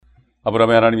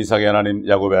아브라함의 하나님, 이삭의 하나님,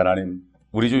 야곱의 하나님,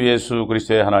 우리 주 예수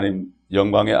그리스도의 하나님,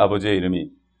 영광의 아버지의 이름이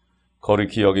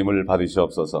거룩히 여김을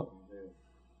받으시옵소서.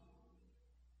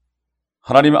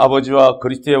 하나님 아버지와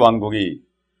그리스도의 왕국이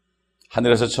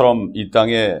하늘에서처럼 이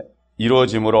땅에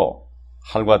이루어짐으로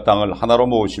하늘과 땅을 하나로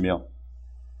모으시며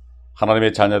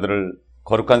하나님의 자녀들을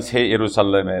거룩한 새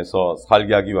예루살렘에서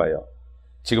살게 하기 위하여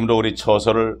지금도 우리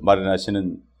처소를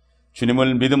마련하시는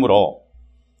주님을 믿음으로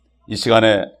이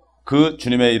시간에 그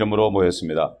주님의 이름으로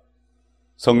모였습니다.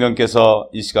 성령께서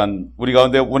이 시간 우리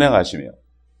가운데 운행하시며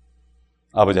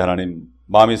아버지 하나님,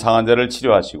 마음이 상한 자를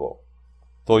치료하시고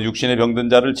또 육신의 병든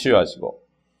자를 치료하시고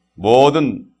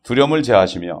모든 두려움을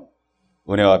제하시며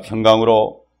은혜와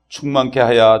평강으로 충만케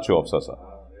하여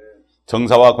주옵소서.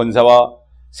 정사와 권세와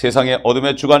세상의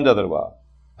어둠의 주관자들과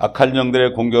악한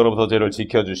영들의 공격으로부터 저희를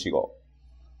지켜주시고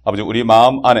아버지, 우리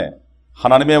마음 안에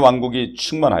하나님의 왕국이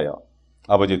충만하여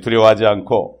아버지, 두려워하지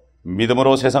않고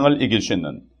믿음으로 세상을 이길 수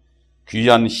있는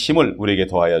귀한 힘을 우리에게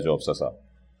더하여 주옵소서.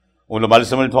 오늘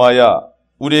말씀을 통하여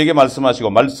우리에게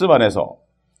말씀하시고 말씀 안에서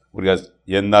우리가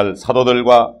옛날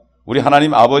사도들과 우리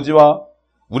하나님 아버지와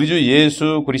우리 주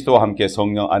예수 그리스도와 함께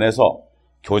성령 안에서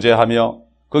교제하며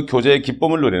그 교제의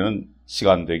기쁨을 누리는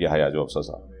시간 되게 하여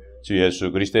주옵소서. 주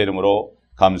예수 그리스도의 이름으로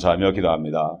감사하며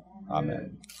기도합니다.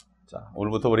 아멘. 자,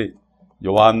 오늘부터 우리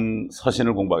요한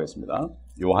서신을 공부하겠습니다.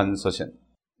 요한 서신,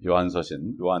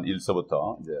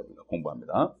 요한일서부터 이제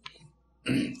공부합니다.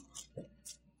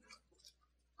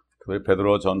 특별히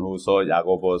베드로 전후서,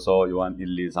 야고보서, 요한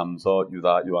 1, 2, 3서,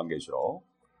 유다 요한계시록.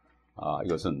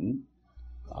 이것은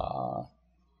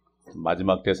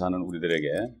마지막 때 사는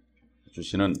우리들에게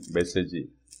주시는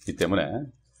메시지이기 때문에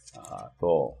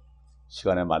또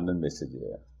시간에 맞는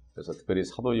메시지예요. 그래서 특별히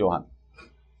사도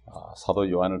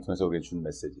요한을 통해서 우리에게 준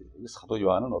메시지. 사도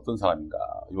요한은 어떤 사람인가?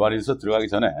 요한일서 들어가기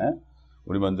전에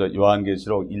우리 먼저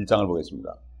요한계시록 1장을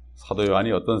보겠습니다. 사도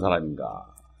요한이 어떤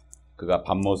사람인가? 그가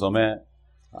밤모섬에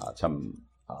참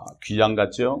귀양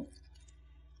같죠?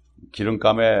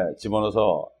 기름감에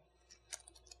집어넣어서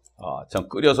참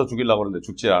끓여서 죽이려고 하는데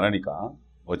죽지 않으니까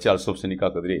어찌할 수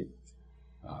없으니까 그들이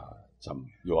참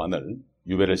요한을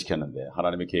유배를 시켰는데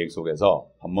하나님의 계획 속에서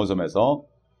밤모섬에서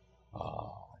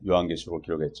요한계시록을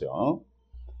기록했죠.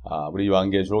 우리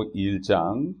요한계시록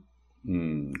 1장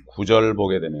 9절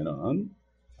보게 되면은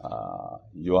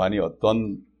요한이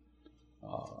어떤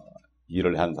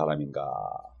일을 한 사람인가,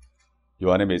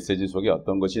 요한의 메시지 속에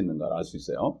어떤 것이 있는가를 알 수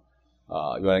있어요.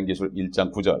 요한계시록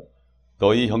 1장 9절,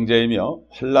 너희 형제이며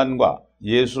환난과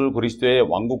예수 그리스도의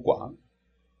왕국과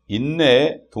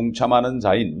인내에 동참하는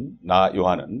자인 나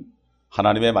요한은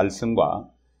하나님의 말씀과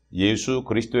예수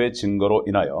그리스도의 증거로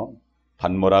인하여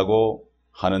반모라고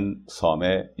하는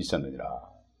섬에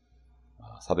있었느니라.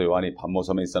 사도 요한이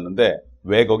반모섬에 있었는데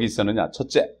왜 거기 있었느냐?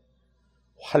 첫째,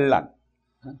 환난,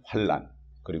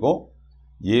 그리고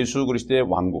예수 그리스도의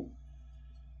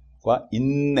왕국과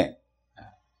인내.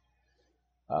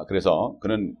 그래서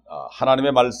그는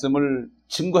하나님의 말씀을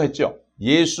증거했죠.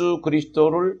 예수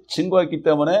그리스도를 증거했기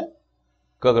때문에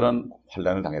그가 그런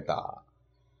환난을 당했다.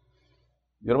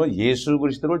 여러분, 예수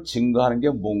그리스도를 증거하는 게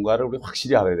뭔가를 우리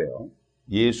확실히 알아야 돼요.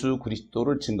 예수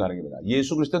그리스도를 증거하는 게 뭐냐?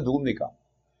 예수 그리스도는 누굽니까?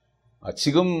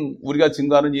 지금 우리가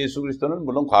증거하는 예수 그리스도는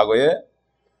물론 과거에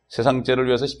세상 죄를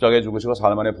위해서 십자가에 죽으시고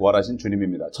사흘 만에 부활하신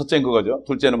주님입니다. 첫째는 그거죠.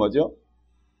 둘째는 뭐죠?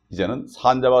 이제는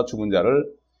산자와 죽은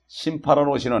자를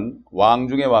심판하러 오시는 왕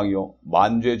중의 왕이요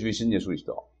만주의 주이신 예수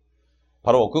그리스도.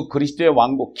 바로 그 그리스도의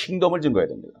왕국, 킹덤을 증거해야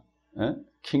됩니다.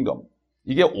 킹덤.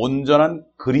 이게 온전한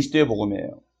그리스도의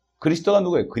복음이에요. 그리스도가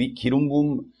누구예요? 기름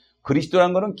부음,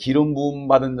 그리스도라는 것은 기름 부음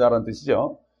받은 자라는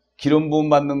뜻이죠. 기름 부음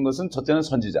받는 것은 첫째는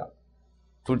선지자,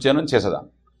 둘째는 제사장,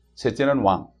 셋째는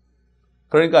왕.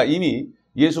 그러니까 이미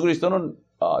예수 그리스도는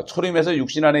초림에서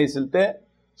육신 안에 있을 때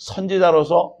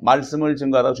선지자로서 말씀을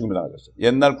증거하다가 죽임을 당하셨어요.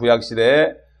 옛날 구약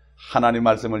시대에 하나님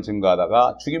말씀을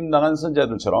증거하다가 죽임당한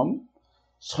선지자들처럼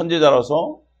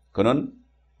선지자로서 그는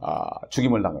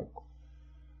죽임을 당했고,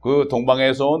 그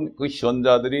동방에서 온 그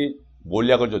현자들이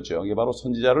몰약을 줬죠. 이게 바로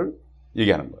선지자를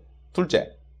얘기하는 거예요.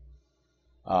 둘째,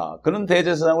 그는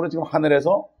대제사장으로 지금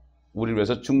하늘에서 우리를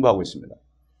위해서 중보하고 있습니다.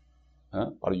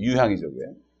 바로 유향이죠, 그게.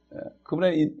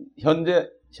 그분의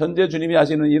현재 주님이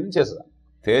하시는 일은 제사장,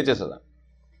 대제사장.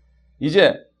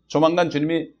 이제 조만간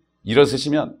주님이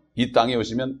일어서시면, 이 땅에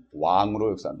오시면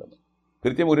왕으로 역사한다.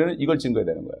 그렇기 때문에 우리는 이걸 증거해야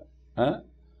되는 거예요.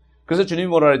 그래서 주님이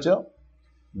뭐라 그랬죠?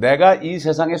 내가 이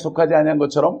세상에 속하지 아니한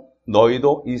것처럼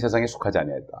너희도 이 세상에 속하지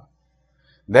아니하였다.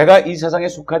 내가 이 세상에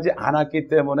속하지 않았기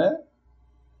때문에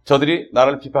저들이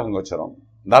나를 비판한 것처럼,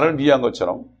 나를 미워한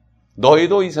것처럼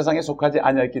너희도 이 세상에 속하지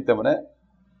아니하였기 때문에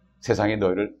세상이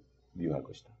너희를 미워할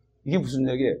것이다. 이게 무슨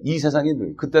얘기예요? 이 세상이,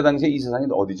 그때 당시에 이 세상이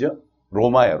어디죠?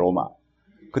 로마예요, 로마.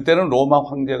 그때는 로마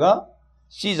황제가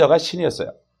시저가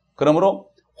신이었어요.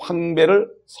 그러므로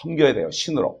황배를 섬겨야 돼요,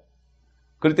 신으로.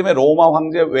 그렇기 때문에 로마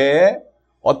황제 외에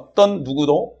어떤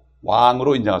누구도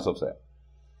왕으로 인정할 수 없어요.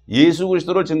 예수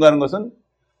그리스도를 증거하는 것은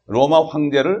로마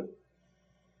황제를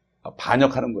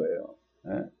반역하는 거예요.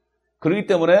 예? 그렇기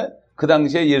때문에 그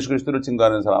당시에 예수 그리스도를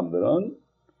증거하는 사람들은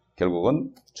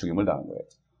결국은 죽임을 당한 거예요.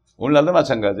 오늘날도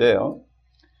마찬가지예요.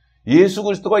 예수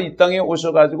그리스도가 이 땅에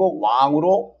오셔가지고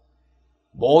왕으로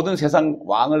모든 세상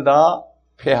왕을 다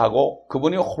패하고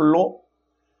그분이 홀로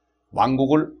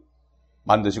왕국을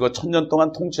만드시고 1000년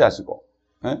동안 통치하시고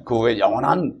그 후에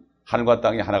영원한 하늘과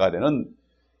땅이 하나가 되는,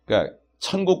 그러니까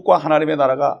천국과 하나님의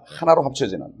나라가 하나로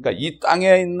합쳐지는, 그러니까 이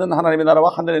땅에 있는 하나님의 나라와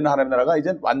하늘에 있는 하나님의 나라가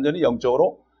이제 완전히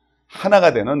영적으로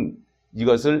하나가 되는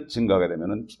이것을 증거하게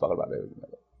되면 핍박을 받아요.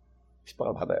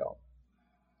 핍박을 받아요.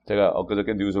 제가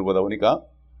엊그저께 뉴스를 보다 보니까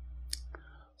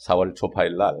 4월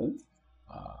초파일 날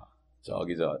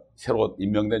새로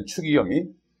임명된 추기경이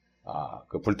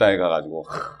그 불당에 가가지고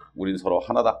우린 서로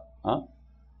하나다.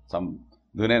 참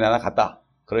너네 나나 같다.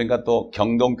 그러니까 또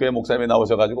경동교회 목사님이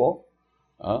나오셔가지고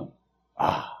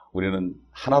우리는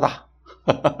하나다.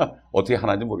 어떻게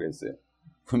하나인지 모르겠어요.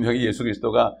 분명히 예수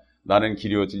그리스도가 나는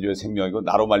길이요 진리요 생명이고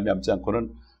나로 말미암지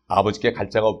않고는 아버지께 갈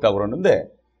자가 없다고 그러는데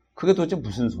그게 도대체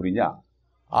무슨 소리냐.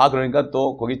 그러니까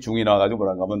또 거기 중이 나와가지고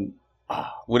뭐라고 하면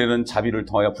우리는 자비를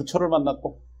통하여 부처를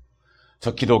만났고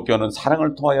저 기독교는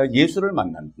사랑을 통하여 예수를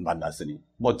만났으니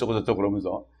뭐 어쩌고 저쩌고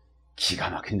그러면서 기가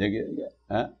막힌 얘기예요 이게.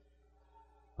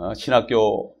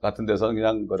 신학교 같은 데서는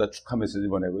그냥 거기다 축하 메시지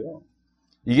보내고요.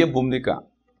 이게 뭡니까?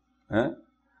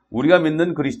 우리가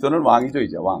믿는 그리스도는 왕이죠,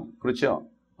 이제 왕. 그렇죠?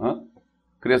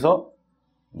 그래서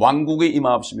왕국에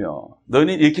임하옵시며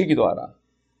너희는 이렇게 기도하라.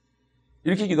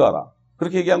 이렇게 기도하라.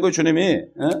 그렇게 얘기한 거예요, 주님이.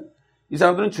 이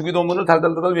사람들은 주기도문을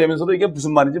달달달 외면서도 이게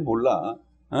무슨 말인지 몰라.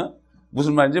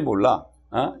 무슨 말인지 몰라.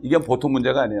 이게 보통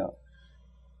문제가 아니에요.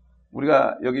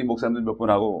 우리가 여기 목사님들 몇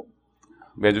분하고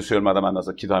매주 수요일마다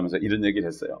만나서 기도하면서 이런 얘기를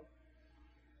했어요.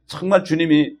 정말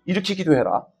주님이 이렇게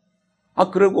기도해라.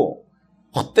 그러고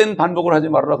헛된 반복을 하지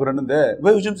말아라 그러는데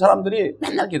왜 요즘 사람들이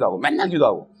맨날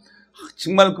기도하고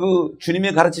정말 그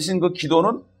주님이 가르치신 그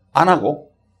기도는 안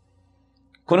하고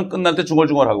그거는 끝날 때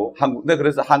중얼중얼하고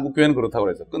그래서 한국 교회는 그렇다고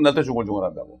그랬어. 끝날 때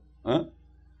중얼중얼한다고.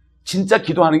 진짜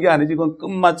기도하는 게 아니지. 그건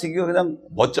끝마치기가 그냥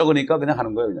멋쩍으니까 그냥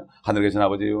하는 거예요. 그냥 하늘에 계신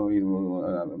아버지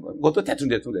그것도 대충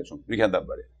이렇게 한단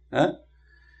말이에요.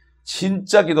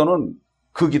 진짜 기도는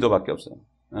그 기도밖에 없어요.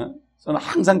 저는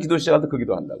항상 기도 시작할 때 그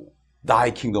기도한다고.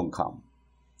 Thy kingdom come,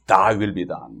 Thy will be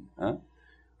done.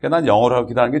 그러니까 난 영어로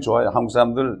기도하는 게 좋아요. 한국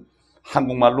사람들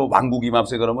한국말로 왕국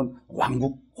임합세 그러면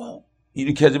왕국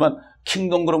이렇게 하지만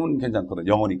킹덤 그러면 괜찮거든.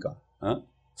 영어니까.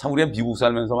 참 우리가 미국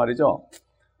살면서 말이죠.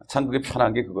 참 그게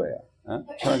편한 게 그거예요.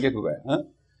 편한 게 그거예요.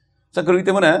 자, 그렇기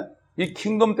때문에 이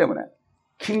킹덤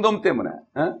때문에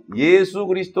예수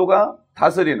그리스도가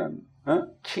다스리는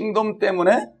킹덤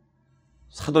때문에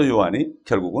사도 요한이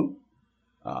결국은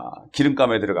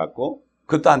기름감에 들어갔고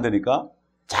그것도 안 되니까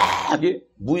자기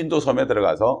무인도 섬에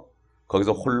들어가서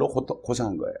거기서 홀로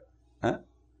고생한 거예요.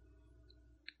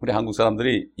 우리 한국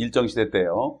사람들이 일정시대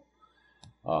때요,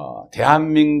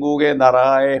 대한민국의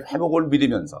나라의 회복을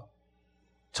믿으면서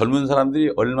젊은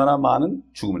사람들이 얼마나 많은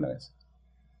죽음을 당했어요.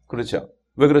 그렇죠?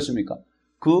 왜 그렇습니까?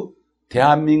 그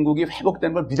대한민국이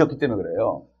회복된 걸 믿었기 때문에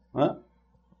그래요.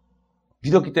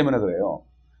 믿었기 때문에 그래요.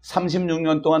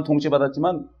 36년 동안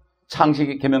통치받았지만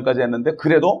창세기 개명까지 했는데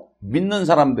그래도 믿는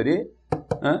사람들이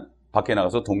밖에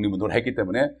나가서 독립운동을 했기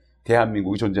때문에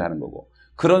대한민국이 존재하는 거고,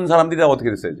 그런 사람들이 다 어떻게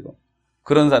됐어요 지금?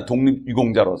 그런 사람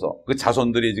독립유공자로서 그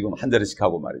자손들이 지금 한 자리씩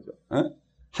하고 말이죠.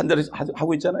 한 자리씩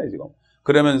하고 있잖아요 지금.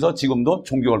 그러면서 지금도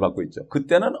존경을 받고 있죠.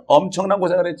 그때는 엄청난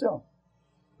고생을 했죠.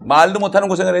 말도 못하는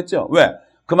고생을 했죠. 왜?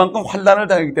 그만큼 환난을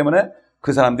당했기 때문에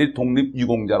그 사람들이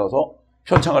독립유공자로서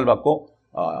표창을 받고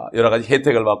여러 가지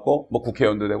혜택을 받고 뭐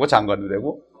국회의원도 되고 장관도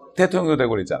되고 대통령도 되고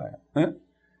그랬잖아요.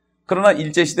 그러나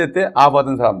일제시대 때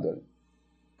아부하던 사람들,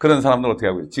 그런 사람들 어떻게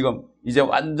하고 있어요? 지금 이제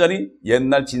완전히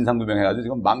옛날 진상규명해가지고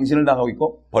지금 망신을 당하고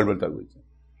있고 벌벌 떨고 있죠.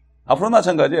 앞으로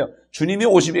마찬가지예요. 주님이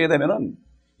오시게 되면은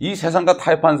이 세상과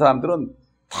타협한 사람들은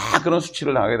다 그런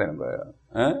수치를 당하게 되는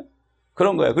거예요.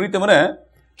 그런 거예요. 그렇기 때문에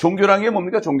종교라는 게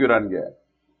뭡니까? 종교라는 게.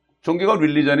 종교가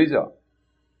릴리전이죠.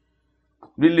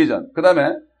 릴리전. 그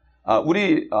다음에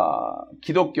우리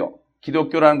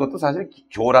기독교라는 것도 사실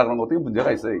교라는 것도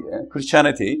문제가 있어요. 이게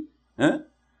크리스티아니티.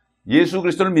 예수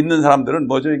그리스도를 믿는 사람들은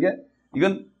뭐죠 이게?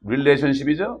 이건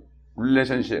릴레이션십이죠.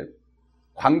 릴레이션십.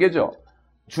 관계죠.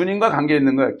 주님과 관계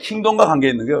있는 거예요. 킹덤과 관계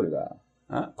있는 거예요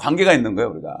우리가. 관계가 있는 거예요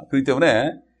우리가. 그렇기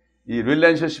때문에 이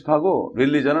릴레이션십하고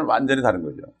릴리전은 완전히 다른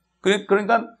거죠.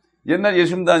 그러니까 옛날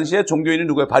예수님 당시에 종교인이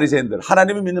누구예요? 바리새인들.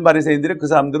 하나님을 믿는 바리새인들의 그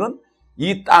사람들은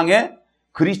이 땅에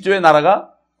그리스도의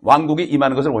나라가 왕국이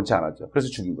임하는 것을 원치 않았죠. 그래서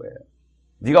죽인 거예요.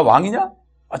 네가 왕이냐?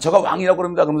 아, 저가 왕이라고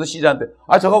그럽니다. 그러면서 시자한테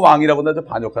아, 저가 왕이라고 나 저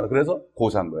반역하나. 그래서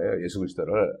고소한 거예요. 예수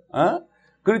그리스도를.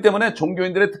 그렇기 때문에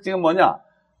종교인들의 특징은 뭐냐?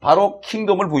 바로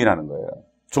킹덤을 부인하는 거예요.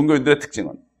 종교인들의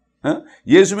특징은.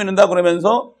 예수 믿는다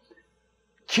그러면서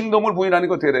킹덤을 부인하는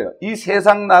게 어떻게 돼요? 이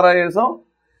세상 나라에서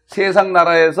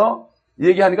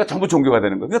얘기하니까 전부 종교가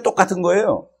되는 거예요. 그러니까 똑같은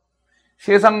거예요.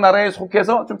 세상 나라에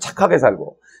속해서 좀 착하게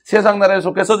살고, 세상 나라에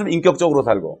속해서 좀 인격적으로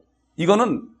살고,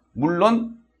 이거는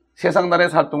물론 세상 나라에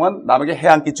살 동안 남에게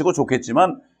해안 끼치고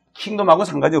좋겠지만 킹덤하고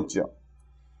상관이 없죠.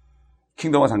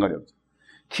 킹덤하고 상관이 없죠.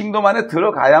 킹덤 안에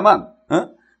들어가야만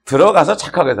들어가서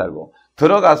착하게 살고,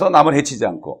 들어가서 남을 해치지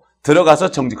않고,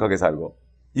 들어가서 정직하게 살고,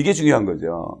 이게 중요한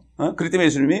거죠. 그렇기 때문에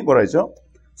예수님이 뭐라 했죠?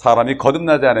 사람이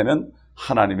거듭나지 않으면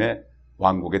하나님의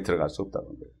왕국에 들어갈 수 없다는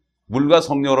거예요. 물과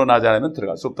성령으로 나지 않으면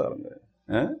들어갈 수 없다는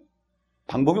거예요.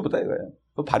 방법이 없다 이거예요.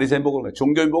 그 바리새인 보고 그런 거예요.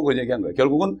 종교인 보고 그 얘기한 거예요.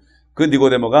 결국은 그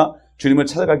니고데모가 주님을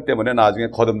찾아갔기 때문에 나중에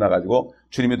거듭나가지고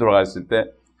주님이 돌아갔을 때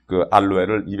그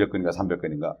알로에를 200근인가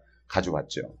 300근인가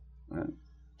가져왔죠.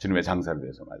 주님의 장사를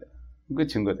위해서 말이에요. 그게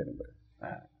증거되는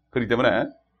거예요. 그렇기 때문에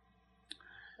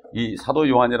이 사도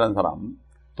요한이라는 사람,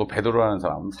 또 베드로라는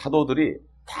사람, 사도들이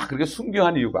다 그렇게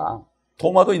순교한 이유가,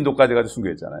 토마도 인도까지 가서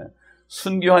순교했잖아요.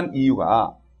 순교한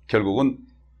이유가 결국은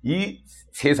이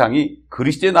세상이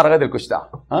그리스도의 나라가 될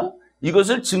것이다.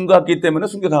 이것을 증거했기 때문에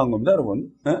순교당한 겁니다, 여러분.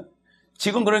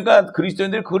 지금 그러니까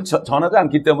그리스도인들이 그걸 전하지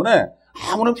않기 때문에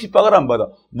아무런 핍박을 안 받아.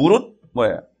 무릇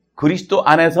뭐예요? 그리스도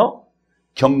안에서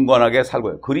경건하게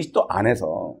살고요. 그리스도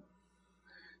안에서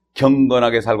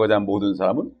경건하게 살고자 하는 모든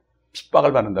사람은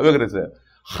핍박을 받는다. 왜 그랬어요?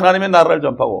 하나님의 나라를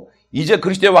전파하고 이제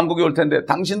그리스도의 왕국이 올 텐데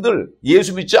당신들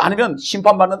예수 믿지 않으면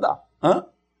심판받는다.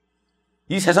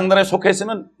 이 세상 나라에 속해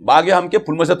있으면 마귀와 함께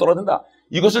불못에 떨어진다.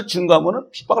 이것을 증거하면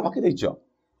핍박을 받게 돼 있죠.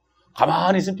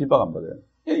 가만히 있으면 핍박 안 받아요.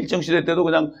 일정시대 때도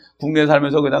그냥 국내에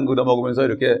살면서 그냥 얻어먹으면서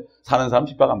이렇게 사는 사람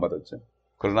핍박 안 받았죠.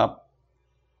 그러나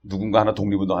누군가 하나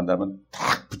독립운동 한다면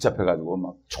딱 붙잡혀가지고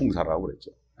막 총살하고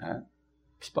그랬죠.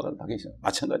 핍박을 받게 있어요.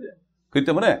 마찬가지예요. 그렇기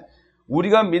때문에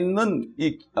우리가 믿는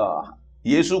이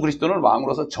예수 그리스도는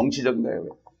왕으로서 정치적인 거예요.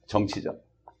 정치적.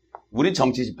 우린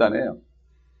정치 집단이에요.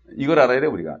 이걸 알아야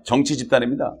돼요, 우리가. 정치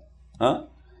집단입니다.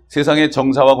 세상의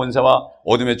정사와 권세와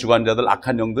어둠의 주관자들,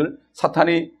 악한 영들,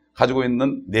 사탄이 가지고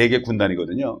있는 4개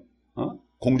군단이거든요.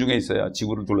 공중에 있어요.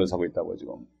 지구를 둘러싸고 있다고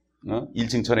지금.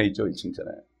 1층 천에 있죠, 1층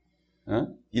천에.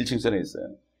 1층 천에 있어요.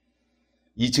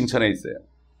 2층 천에 있어요.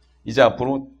 이제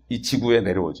앞으로 이 지구에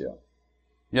내려오죠.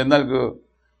 옛날 그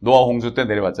노아 홍수 때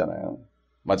내려왔잖아요.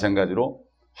 마찬가지로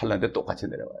환란 때 똑같이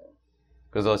내려와요.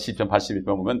 그래서 시편 81편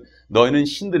보면 너희는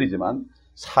신들이지만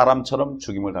사람처럼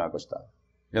죽임을 당할 것이다.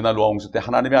 옛날 노아 홍수 때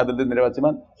하나님의 아들들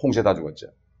내려왔지만 홍수에 다 죽었죠.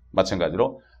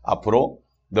 마찬가지로 앞으로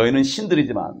너희는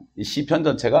신들이지만 이 시편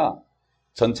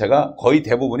전체가 거의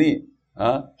대부분이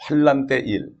환란 때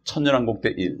일, 천년왕국 때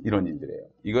일, 이런 일들이에요.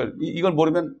 이걸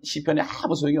모르면 시편이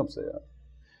아무 소용이 없어요.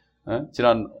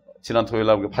 지난 토요일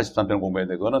날 83편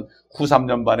공부했는데 그거는 후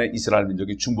 3년 반에 이스라엘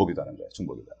민족이 중복이다는 거예요.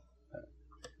 중복이다.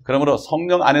 그러므로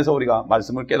성령 안에서 우리가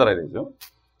말씀을 깨달아야 되죠.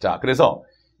 자, 그래서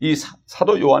이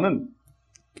사도 요한은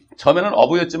처음에는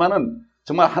어부였지만은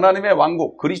정말 하나님의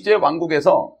왕국, 그리스도의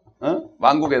왕국에서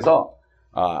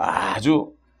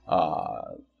아주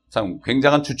참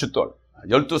굉장한 주춧돌.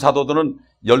 12사도들은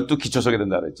 12기초석이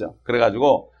된다 그랬죠.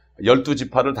 그래가지고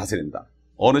 12지파를 다스린다.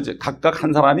 각각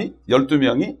한 사람이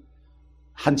 12명이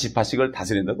한 지파씩을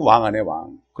다스린다. 그 왕 안에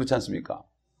왕. 그렇지 않습니까?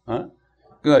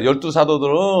 그러니까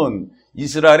 12사도들은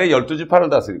이스라엘의 12지파를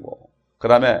다스리고, 그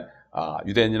다음에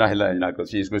유대인이나 헬라인이나 할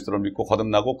것이 예수 그리스도를 믿고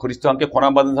거듭나고 그리스도와 함께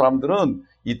고난받은 사람들은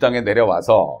이 땅에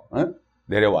내려와서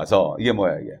이게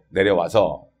뭐야 이게?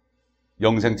 내려와서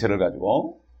영생체를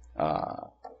가지고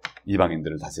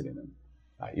이방인들을 다스리는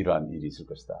이러한 일이 있을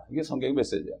것이다. 이게 성경의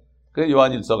메시지예요. 그래서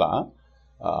요한일서가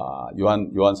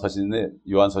요한서신을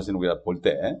우리가 볼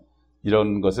때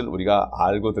이런 것을 우리가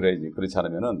알고 들어야지. 그렇지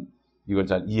않으면은 이걸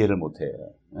잘 이해를 못해요.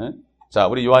 자,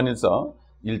 우리 요한일서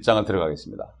 1장을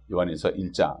들어가겠습니다. 요한일서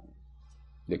 1장.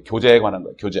 교제에 관한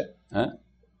거예요. 교제.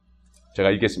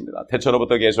 제가 읽겠습니다.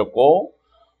 태초로부터 계셨고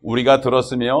우리가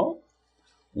들었으며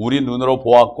우리 눈으로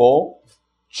보았고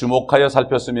주목하여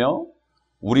살폈으며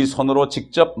우리 손으로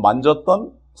직접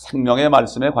만졌던 생명의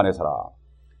말씀에 관해서라.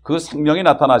 그 생명이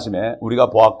나타나심에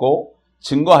우리가 보았고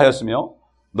증거하였으며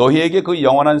너희에게 그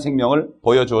영원한 생명을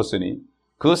보여주었으니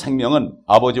그 생명은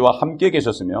아버지와 함께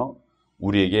계셨으며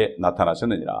우리에게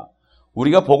나타나셨느니라.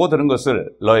 우리가 보고 들은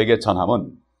것을 너에게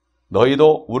전함은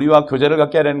너희도 우리와 교제를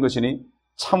갖게 하려는 것이니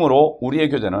참으로 우리의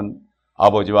교제는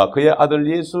아버지와 그의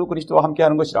아들 예수 그리스도와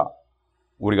함께하는 것이라.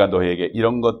 우리가 너희에게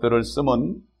이런 것들을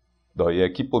쓰면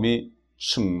너희의 기쁨이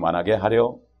충만하게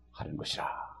하려 하는 것이라.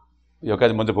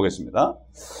 여기까지 먼저 보겠습니다.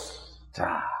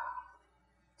 자,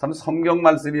 참 성경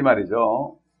말씀이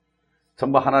말이죠.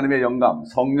 전부 하나님의 영감,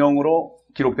 성령으로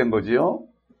기록된 거지요.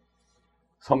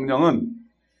 성령은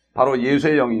바로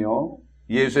예수의 영이요.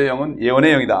 예수의 영은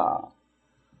예언의 영이다.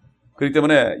 그렇기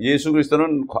때문에 예수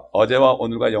그리스도는 어제와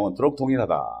오늘과 영원토록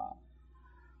동일하다.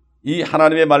 이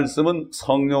하나님의 말씀은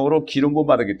성령으로 기름 부음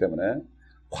받았기 때문에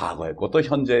과거의 것도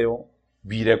현재요,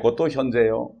 미래 것도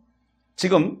현재요.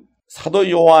 지금 사도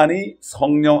요한이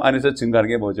성령 안에서 증가하는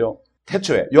게 뭐죠?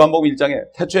 태초에, 요한복음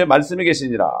 1장에 태초에 말씀이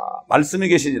계시니라, 말씀이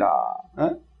계시니라,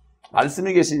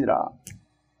 말씀이 계시니라.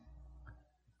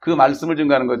 그 말씀을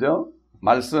증가하는 거죠.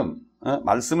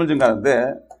 말씀을 증가하는데,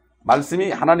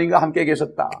 말씀이 하나님과 함께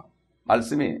계셨다.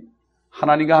 말씀이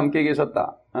하나님과 함께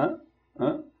계셨다.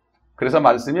 그래서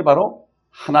말씀이 바로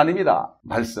하나님이다.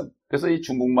 말씀. 그래서 이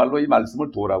중국말로 이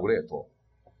말씀을 도라고 그래요. 도.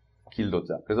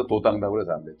 길도자. 그래서 도당다고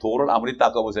그래서 하는데, 도를 아무리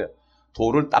닦아보세요.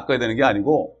 도를 닦아야 되는 게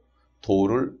아니고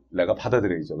도를 내가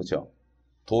받아들여야죠. 그렇죠?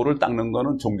 도를 닦는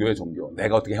거는 종교의 종교.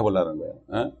 내가 어떻게 해보려는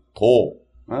거예요.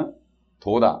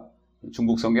 도다.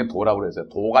 중국 성경에 도라고 그랬어요.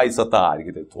 도가 있었다.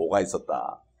 이렇게 돼요. 도가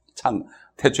있었다.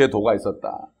 태초에 도가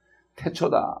있었다.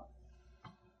 태초다.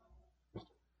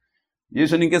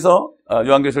 예수님께서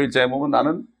요한계시록 1장에 보면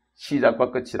나는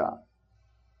시작과 끝이라.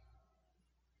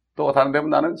 또 다른 데 보면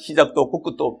나는 시작도 없고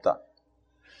끝도 없다.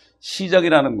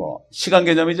 시작이라는 거, 시간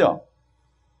개념이죠.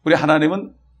 우리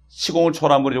하나님은 시공을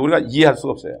초월한 분이죠. 우리가 이해할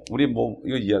수가 없어요. 우리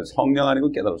이거 이해할 성령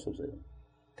아니고 깨달을 수 없어요.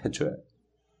 태초에.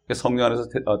 성령 안에서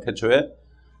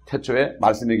태초에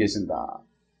말씀이 계신다.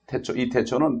 이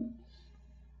태초는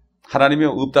하나님이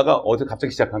없다가 어제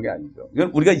갑자기 시작한 게 아니죠.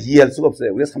 이건 우리가 이해할 수가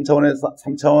없어요. 우리가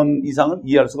 3차원 이상은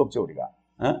이해할 수가 없죠, 우리가.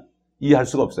 이해할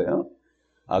수가 없어요.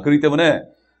 그렇기 때문에,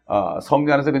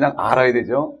 성경 안에서 그냥 알아야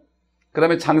되죠. 그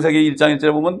다음에 창세기 1장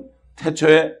 1절에 보면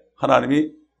태초에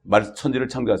하나님이 천지를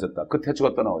창조하셨다. 그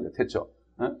태초가 또 나오죠, 태초.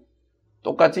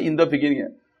 똑같이 in the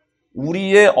beginning.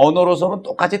 우리의 언어로서는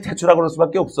똑같이 태초라고 그럴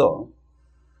수밖에 없어.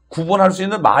 구분할 수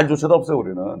있는 말조차도 없어요,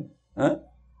 우리는.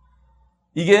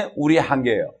 이게 우리의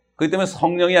한계예요. 그렇기 때문에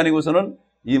성령이 아니고서는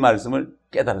이 말씀을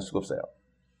깨달을 수가 없어요.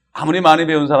 아무리 많이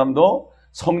배운 사람도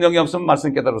성령이 없으면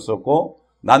말씀 깨달을 수 없고,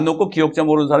 난 놓고 기억자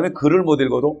모르는 사람이 글을 못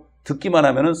읽어도 듣기만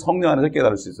하면은 성령 안에서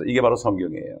깨달을 수 있어요. 이게 바로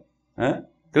성경이에요.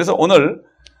 그래서 오늘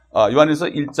요한일서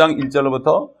 1장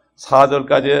 1절로부터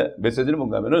 4절까지의 메시지는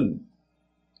뭔가 하면은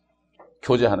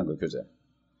교제하는 거예요. 교제.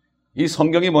 이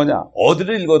성경이 뭐냐?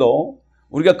 어디를 읽어도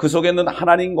우리가 그 속에 있는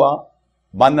하나님과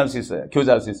만날 수 있어요.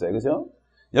 교제할 수 있어요. 그죠?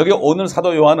 여기 오늘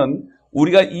사도 요한은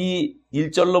우리가 이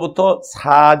 1절로부터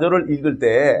 4절을 읽을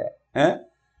때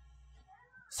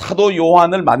사도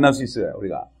요한을 만날 수 있어요.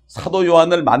 우리가 사도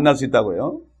요한을 만날 수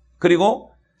있다고요.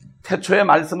 그리고 태초에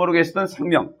말씀으로 계시던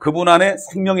생명, 그분 안에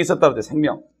생명이 있었다고 했죠.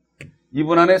 생명.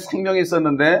 이분 안에 생명이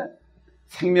있었는데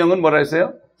생명은 뭐라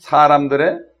했어요?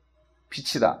 사람들의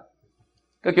빛이다.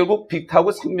 그러니까 결국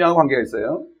빛하고 생명하고 관계가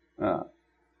있어요.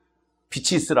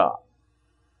 빛이 있으라.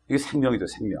 이게 생명이죠,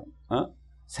 생명.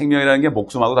 생명이라는 게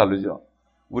목숨하고 다르죠.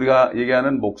 우리가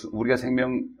얘기하는 우리가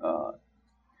생명,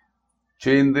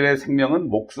 죄인들의 생명은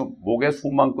목숨, 목에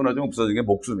숨만 끊어지면 없어지는 게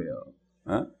목숨이에요.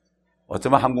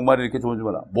 어쩌면 한국말이 이렇게 좋은지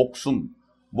몰라. 목숨,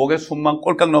 목에 숨만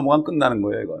꼴깍 넘어가면 끝나는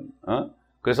거예요, 이건.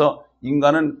 그래서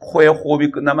인간은 코에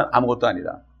호흡이 끝나면 아무것도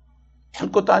아니다.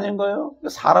 별것도 아닌 거예요.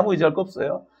 사람 의지할 거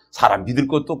없어요. 사람 믿을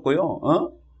것도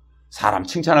없고요. 사람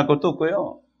칭찬할 것도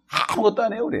없고요. 아무것도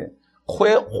아니에요, 우리.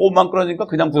 코에 호흡만 끊어지니까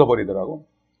그냥 굳어버리더라고.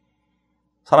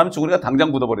 사람이 죽으니까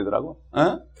당장 굳어버리더라고.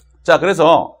 자,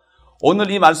 그래서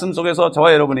오늘 이 말씀 속에서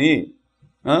저와 여러분이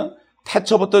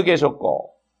태초부터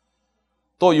계셨고,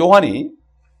 또 요한이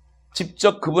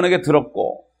직접 그분에게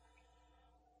들었고,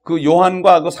 그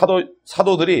요한과 그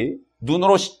사도들이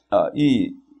눈으로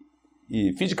이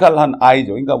피지컬한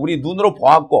아이죠. 그러니까 우리 눈으로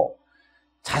보았고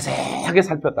자세하게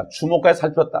살폈다. 주목하게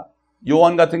살폈다.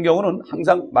 요한 같은 경우는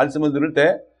항상 말씀을 들을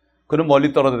때 그는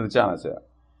멀리 떨어져 듣지 않았어요.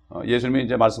 예수님이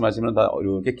이제 말씀하시면 다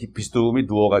이렇게 비스듬히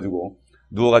누워가지고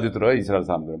들어요. 이스라엘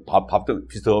사람들은 밥도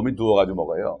비스듬히 누워가지고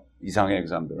먹어요. 이상해 그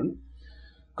사람들은.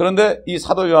 그런데 이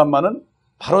사도 요한만은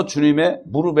바로 주님의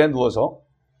무릎에 누워서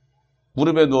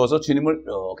주님을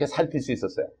이렇게 살필 수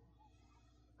있었어요.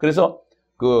 그래서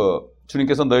그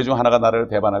주님께서 너희 중 하나가 나를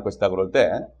배반할 것이다 그럴 때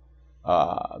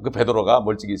그 베드로가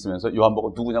멀찍이 있으면서 요한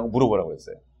보고 누구냐고 물어보라고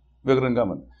했어요. 왜 그런가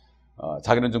하면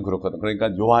자기는 좀 그렇거든.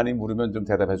 그러니까 요한이 물으면 좀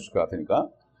대답해 줄 것 같으니까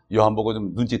요한 보고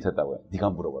좀 눈짓했다고요. 네가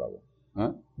물어보라고.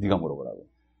 네가 물어보라고.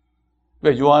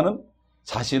 왜? 요한은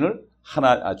자신을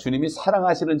주님이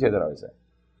사랑하시는 제자라고 했어요.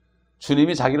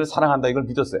 주님이 자기를 사랑한다 이걸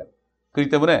믿었어요. 그렇기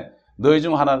때문에 너희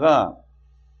중 하나가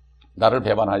나를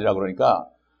배반하리라 그러니까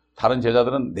다른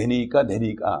제자들은 내니까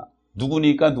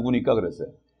누구니까 그랬어요.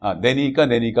 내니까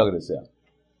그랬어요.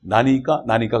 나니까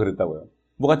그랬다고요.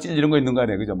 뭐가 찔리는 거 있는 거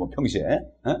아니에요. 그죠? 뭐 평시에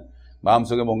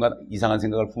마음속에 뭔가 이상한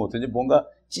생각을 품었든지 뭔가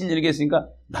찔리는 게 있으니까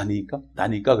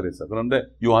나니까 그랬어. 그런데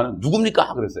요한은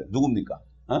누굽니까? 그랬어요. 누굽니까?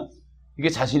 이게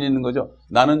자신 있는 거죠.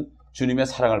 나는 주님의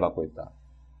사랑을 받고 있다.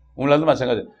 오늘날도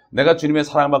마찬가지예요. 내가 주님의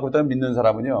사랑을 받고 있다는 믿는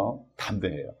사람은요,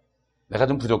 담대해요. 내가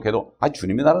좀 부족해도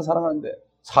주님이 나를 사랑하는데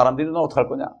사람들이 나 어떡할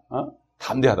거냐?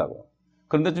 담대하다고요.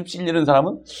 그런데 좀 찔리는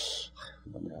사람은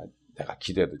내가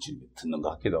기대해도 주님이 듣는 것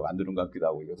같기도 하고 안 듣는 것 같기도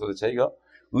하고 이거 도대체 이거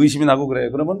의심이 나고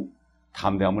그래요. 그러면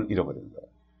담대함을 잃어버리는 거예요.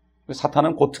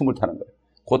 사탄은 그 틈을 타는 거예요.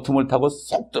 그 틈을 타고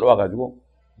쏙 들어와가지고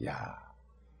야,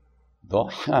 너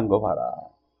행한 거 봐라.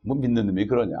 뭐 믿는 놈이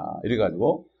그러냐.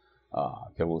 이래가지고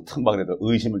결국 틈박에도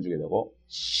의심을 주게 되고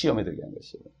시험에 들게 하는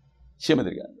것이에요. 시험에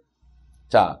들게 하는 거예요.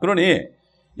 자, 그러니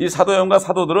이 사도행과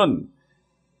사도들은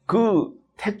그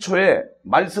태초에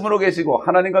말씀으로 계시고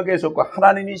하나님과 계셨고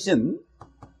하나님이신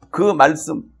그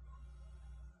말씀,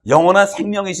 영원한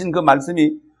생명이신 그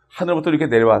말씀이 하늘부터 이렇게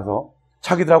내려와서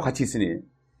자기들하고 같이 있으니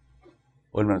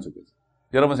얼마나 좋겠어요.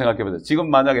 여러분 생각해 보세요. 지금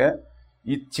만약에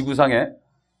이 지구상에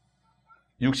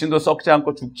육신도 썩지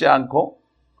않고 죽지 않고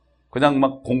그냥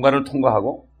막 공간을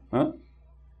통과하고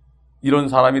이런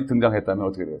사람이 등장했다면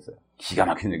어떻게 되겠어요? 기가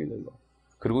막힌 얘기죠, 이거.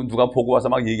 그리고 누가 보고 와서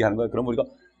막 얘기하는 거예요. 그럼 우리가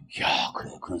야,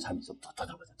 그래, 그런 사람이 있어.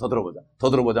 더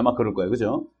들어보자 막 그럴 거예요.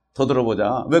 그죠? 더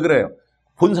들어보자. 왜 그래요?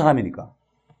 본 사람이니까.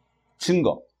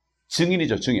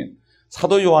 증인이죠, 증인.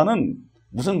 사도 요한은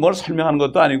무슨 뭘 설명하는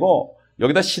것도 아니고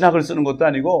여기다 신학을 쓰는 것도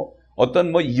아니고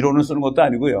어떤 뭐 이론을 쓰는 것도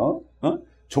아니고요.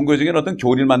 종교적인 어떤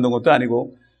교리를 만든 것도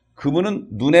아니고 그분은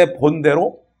눈에 본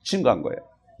대로 증거한 거예요.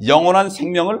 영원한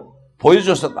생명을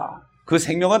보여주셨다. 그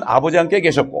생명은 아버지 함께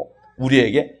계셨고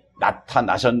우리에게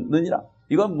나타나셨느니라.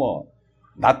 이건 뭐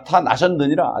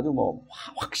나타나셨느니라 아주 뭐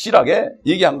확실하게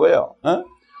얘기한 거예요.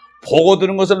 보고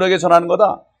들은 것을 너에게 전하는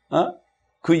거다.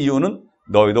 그 이유는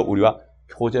너희도 우리와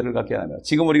교제를 갖게 하는 거야.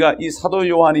 지금 우리가 이 사도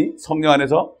요한이 성령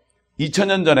안에서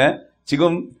 2000년 전에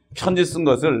지금 편지 쓴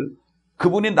것을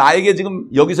그분이 나에게 지금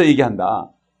여기서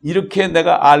얘기한다. 이렇게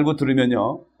내가 알고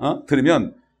들으면요.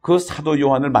 들으면 그 사도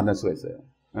요한을 만날 수가 있어요.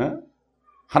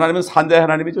 하나님은 산 자의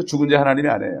하나님이죠. 죽은 자의 하나님이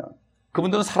아니에요.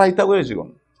 그분들은 살아있다고요,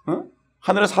 지금.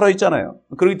 하늘에 살아있잖아요.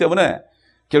 그렇기 때문에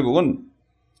결국은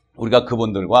우리가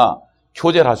그분들과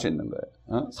교제를 할 수 있는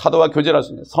거예요. 사도와 교제를 할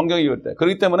수 있는 거예요. 성경이 이럴 때.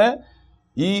 그렇기 때문에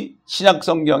이 신약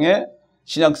성경의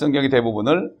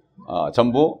대부분을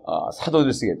전부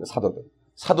사도들 쓰겠죠.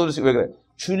 사도들 쓰게. 왜 그래?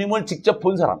 주님을 직접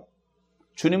본 사람.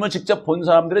 주님을 직접 본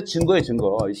사람들의 증거예요,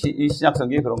 증거. 이 신약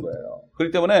성경이 그런 거예요.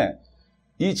 그렇기 때문에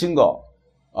이 증거,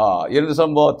 예를 들어서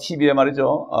뭐 TV에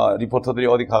말이죠. 리포터들이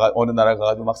어느 나라에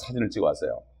가가지고 막 사진을 찍어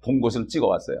왔어요. 본 곳을 찍어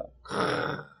왔어요.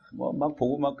 뭐 막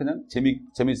보고 막 그냥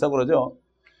재밌어 그러죠.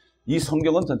 이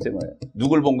성경은 전체 뭐예요?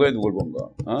 누굴 본 거예요, 누굴 본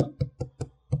거?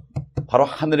 바로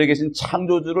하늘에 계신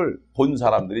창조주를 본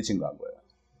사람들이 증거한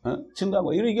거예요. 증거한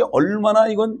거예요. 이게 얼마나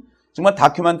이건 정말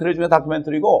다큐멘터리 중에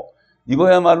다큐멘터리고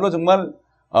이거야말로 정말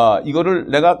이거를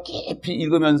내가 깊이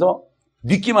읽으면서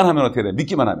믿기만 하면 어떻게 돼요?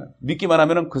 믿기만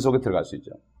하면은 그 속에 들어갈 수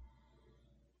있죠.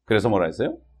 그래서 뭐라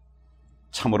했어요?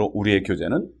 참으로 우리의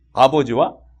교제는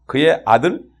아버지와 그의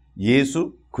아들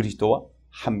예수 그리스도와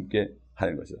함께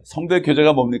하는 것이다. 성도의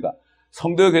교제가 뭡니까?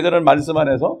 성도의 교제를 말씀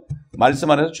안에서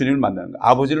주님을 만나는 거예요.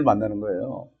 아버지를 만나는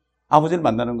거예요. 아버지를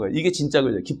만나는 거예요. 이게 진짜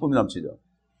교제, 기쁨이 넘치죠.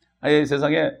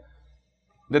 세상에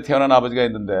내 태어난 아버지가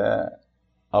있는데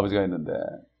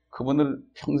그분을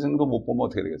평생도 못 보면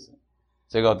어떻게 되겠어요?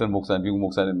 제가 어떤 미국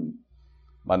목사님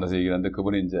만나서 얘기를 하는데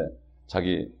그분이 이제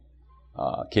자기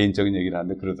개인적인 얘기를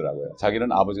하는데 그러더라고요.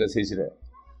 자기는 아버지가 셋이래.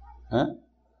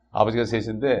 아버지가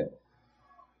셋인데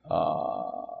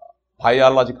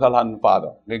biological한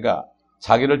father. 그러니까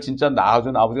자기를 진짜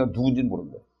낳아준 아버지가 누군지는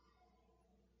모른대.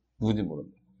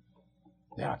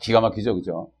 야, 기가 막히죠,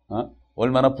 그죠?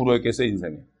 얼마나 부러웠겠어요,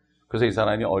 인생에. 그래서 이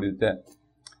사람이 어릴 때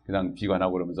그냥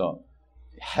비관하고 그러면서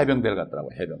해병대를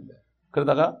갔더라고요, 해병대.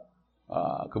 그러다가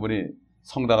그분이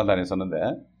성당을 다녔었는데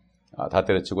다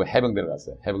때려치고 해병대를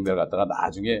갔어요. 해병대를 갔다가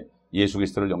나중에 예수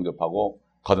그리스도를 영접하고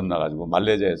거듭나가지고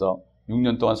말레이시아에서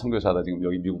 6년 동안 선교사다 지금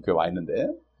여기 미국 교회 와 있는데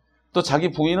또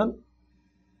자기 부인은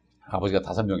아버지가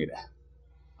 5명이래.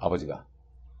 아버지가.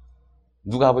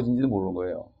 누가 아버지인지도 모르는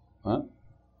거예요.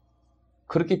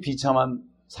 그렇게 비참한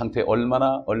상태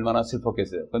얼마나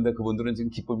슬펐겠어요. 그런데 그분들은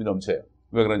지금 기쁨이 넘쳐요.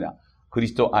 왜 그러냐?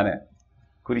 그리스도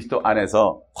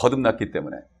안에서 거듭났기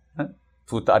때문에.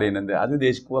 두 딸이 있는데 아주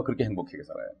네 식구가 그렇게 행복하게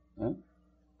살아요.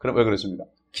 그럼 왜 그렇습니까?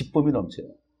 기쁨이 넘쳐요.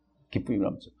 기쁨이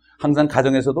넘쳐. 항상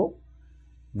가정에서도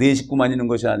내 식구만 있는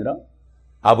것이 아니라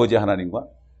아버지 하나님과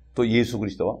또 예수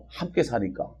그리스도와 함께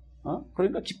사니까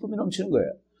그러니까 기쁨이 넘치는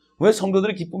거예요. 왜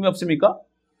성도들이 기쁨이 없습니까?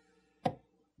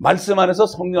 말씀 안에서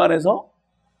성령 안에서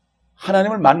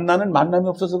하나님을 만나는 만남이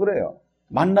없어서 그래요.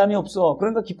 만남이 없어.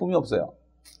 그러니까 기쁨이 없어요.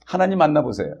 하나님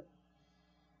만나보세요.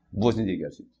 무엇인지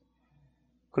얘기할 수 있죠.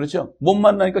 그렇죠? 못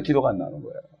만나니까 기도가 안 나오는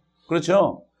거예요.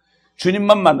 그렇죠?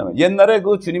 주님만 만나면 옛날에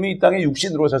그 주님이 이 땅에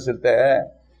육신으로 오셨을 때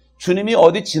주님이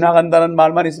어디 지나간다는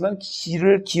말만 있으면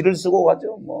길을 쓰고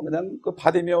가죠. 뭐 그냥 그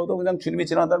바디메어도 그냥 주님이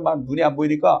지나간다는 말 눈이 안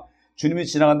보이니까 주님이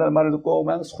지나간다는 말을 듣고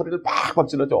그냥 소리를 빡빡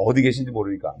질렀죠. 어디 계신지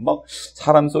모르니까. 막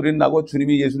사람 소리는 나고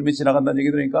예수님이 지나간다는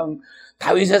얘기 들으니까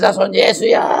다윗의 자손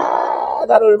예수야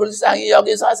나를 불쌍히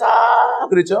여기소서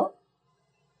그랬죠.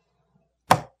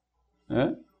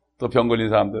 예? 또 병 걸린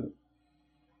사람들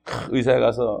의사에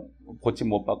가서 고침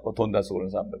못 받고 돈 다 쓰고 그런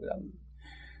사람들 그냥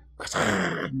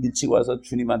밀치고 와서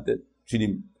주님한테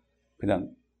주님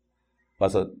그냥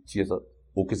와서 뒤에서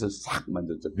옷깃을 싹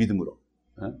만졌죠. 믿음으로.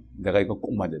 내가 이거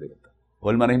꼭 만져야 되겠다.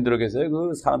 얼마나 힘들었겠어요?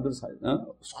 그 사람들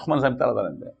수많은 사람이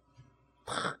따라다녔는데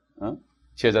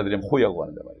제자들이 호위하고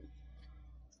가는데 말이에요.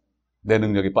 내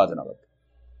능력이 빠져나갔다.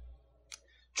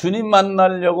 주님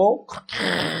만나려고 그렇게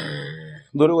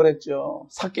노력을 했죠.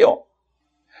 삭개요.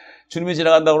 주님이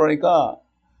지나간다고 그러니까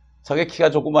자기 키가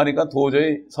조그마하니까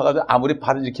도저히 서가지고 아무리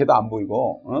발을 이렇게 해도 안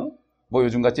보이고 뭐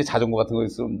요즘같이 자전거 같은 거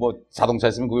있으면 뭐 자동차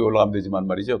있으면 그거에 올라가면 되지만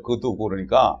말이죠. 그것도 없고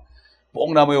그러니까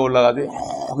뽕나무에 올라가지고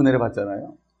쭉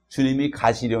내려봤잖아요. 주님이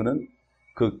가시려는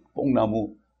그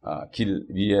뽕나무 길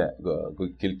위에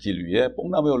길 위에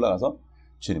뽕나무에 올라가서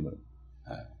주님을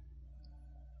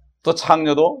또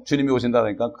창녀도 주님이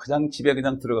오신다니까 그냥 집에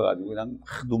그냥 들어가가지고 그냥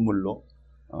눈물로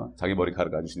자기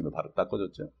머리카락 가지고 주님을 바로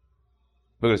닦아줬죠.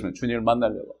 왜 그랬으면 주님을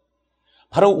만나려고.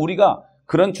 바로 우리가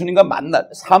그런 주님과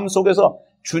삶 속에서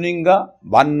주님과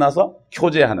만나서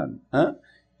교제하는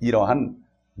이러한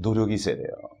노력이 있어야 돼요.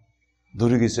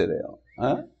 노력이 있어야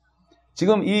돼요.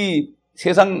 지금 이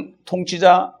세상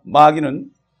통치자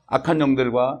마귀는 악한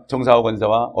영들과 정사와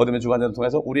권세와 어둠의 주관자를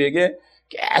통해서 우리에게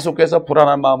계속해서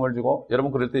불안한 마음을 주고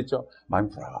여러분 그럴 때 있죠. 마음이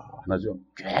불안하죠.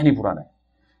 괜히 불안해.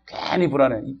 괜히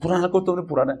불안해. 불안할 것도 없는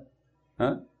불안해.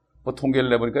 뭐 통계를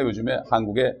내보니까 요즘에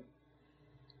한국에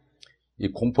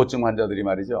이 공포증 환자들이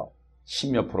말이죠.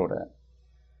 10몇 프로래.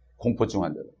 공포증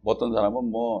환자들. 어떤 사람은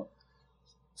뭐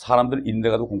사람들 인대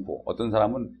가도 공포. 어떤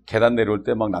사람은 계단 내려올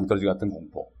때 막 낭떠러지 같은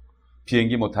공포.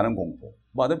 비행기 못 타는 공포.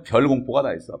 뭐 하여튼 별 공포가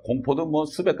다 있어. 공포도 뭐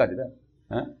수백 가지래.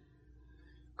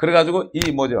 그래가지고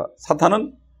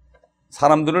사탄은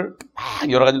사람들을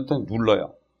막 여러 가지로 또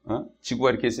눌러요. 지구가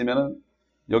이렇게 있으면은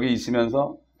여기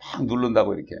있으면서 막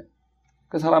누른다고 이렇게.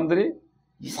 그 사람들이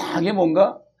이상하게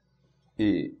뭔가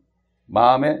이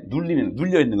마음에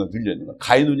눌려 있는 거.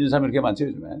 가에 눌린 사람이 이렇게 많죠,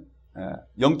 요즘에.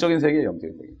 영적인 세계예요,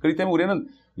 영적인 세계. 그렇기 때문에 우리는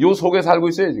요 속에 살고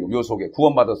있어요, 지금. 요 속에.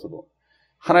 구원받았어도.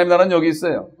 하나님 나라는 여기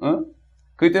있어요.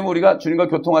 그렇기 때문에 우리가 주님과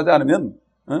교통하지 않으면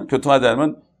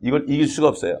이걸 이길 수가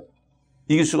없어요.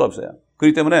 이길 수가 없어요.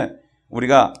 그렇기 때문에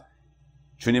우리가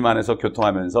주님 안에서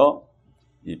교통하면서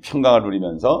이 평강을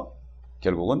누리면서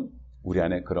결국은 우리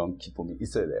안에 그런 기쁨이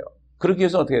있어야 돼요. 그렇게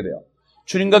해서 어떻게 해야 돼요?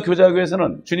 주님과 교제하기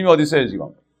위해서는 주님이 어디 있어요, 지금?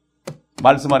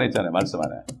 말씀 안에 있잖아요, 말씀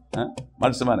안에.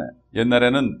 말씀 안에.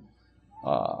 옛날에는,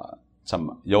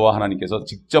 여호와 하나님께서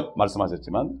직접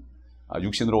말씀하셨지만,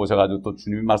 육신으로 오셔가지고 또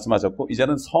주님이 말씀하셨고,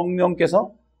 이제는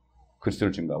성령께서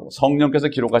그리스도를 증거하고, 성령께서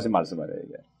기록하신 말씀 안에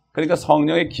이게. 그러니까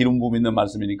성령의 기름 부음 있는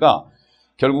말씀이니까,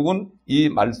 결국은 이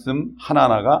말씀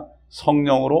하나하나가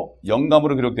성령으로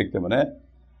영감으로 기록되기 때문에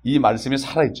이 말씀이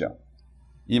살아있죠.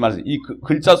 이 말씀,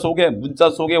 글자 속에, 문자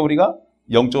속에 우리가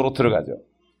영적으로 들어가죠.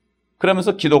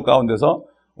 그러면서 기도 가운데서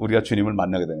우리가 주님을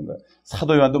만나게 되는 거예요.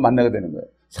 사도 요한도 만나게 되는 거예요.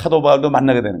 사도 바울도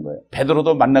만나게 되는 거예요.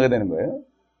 베드로도 만나게 되는 거예요.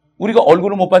 우리가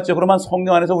얼굴을 못 봤죠. 그러면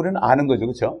성령 안에서 우리는 아는 거죠.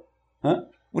 그렇죠?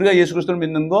 우리가 예수 그리스도를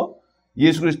믿는 거,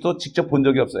 예수 그리스도 직접 본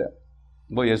적이 없어요.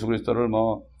 뭐 예수 그리스도를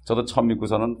저도 처음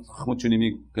믿고서는 너무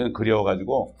주님이 그냥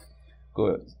그리워가지고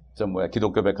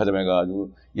기독교 백화점에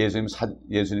가가지고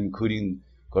예수님 그린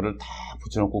거를 다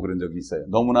붙여놓고 그런 적이 있어요.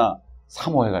 너무나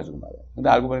사모해가지고 말이에요. 근데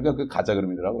알고 보니까 그 가짜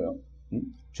그림이더라고요.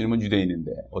 주님은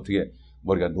유대인인데 어떻게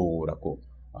머리가 노랗고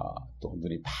또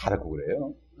눈이 파랗고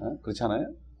그래요. 그렇지 않아요?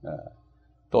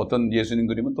 또 어떤 예수님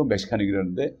그림은 또 멕시칸이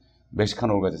그렸는데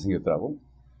멕시카노 같이 생겼더라고.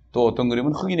 또 어떤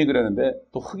그림은 흑인이 그렸는데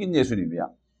또 흑인 예수님이야.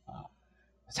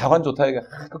 자관 좋다 이게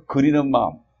그 그리는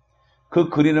마음,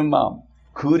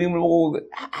 그림을 보고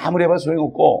아무리 해봐도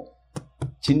소용없고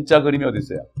진짜 그림이 어디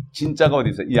있어요? 진짜가 어디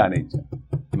있어요? 이 안에 있죠.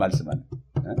 이 말씀 안에.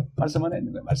 말씀 안에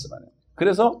있는 거예요. 말씀 안에.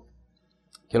 그래서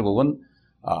결국은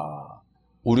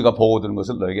우리가 보고 들은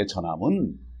것을 너에게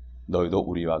전함은 너희도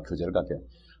우리와 교제를 갖게.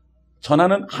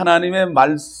 전하는 하나님의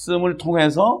말씀을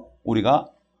통해서 우리가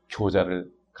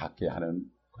교제를 갖게 하는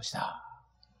것이다.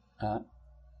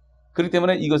 그렇기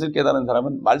때문에 이것을 깨달은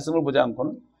사람은 말씀을 보지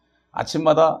않고는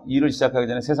아침마다 일을 시작하기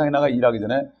전에, 세상에 나가 일하기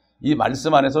전에 이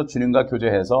말씀 안에서 주님과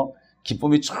교제해서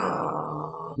기쁨이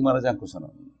충만하지 않고서는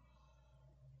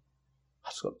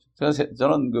할 수가 없죠.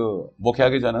 저는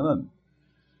목회하기 전에는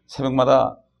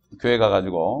새벽마다 교회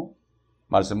가가지고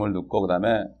말씀을 듣고 그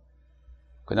다음에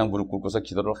그냥 무릎 꿇고서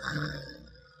기도를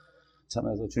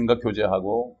한참 해서 주님과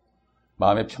교제하고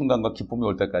마음의 평강과 기쁨이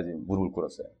올 때까지 무릎을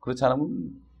꿇었어요. 그렇지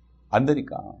않으면 안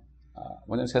되니까.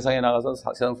 뭐냐면 세상에 나가서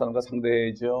세상 사람과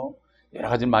상대해야죠. 여러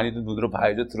가지 많이도 눈으로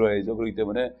봐야죠. 들어야죠. 그렇기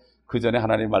때문에 그 전에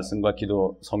하나님의 말씀과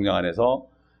기도 성령 안에서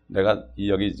내가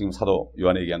여기 지금 사도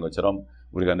요한이 얘기한 것처럼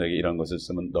우리가 너에게 이런 것을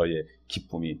쓰면 너의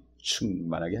기쁨이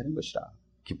충만하게 하는 것이라.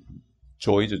 기쁨.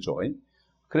 joy죠, joy.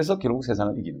 그래서 결국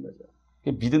세상을 이기는 거죠.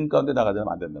 믿음 가운데 나가지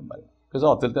않으면 안 된단 말이에요. 그래서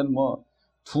어떨 때는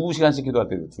 2시간씩 기도할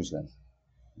때도 2시간씩.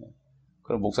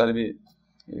 그럼 목사님이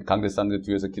강대상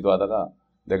뒤에서 기도하다가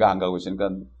내가 안 가고 있으니까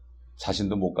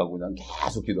자신도 못 가고 그냥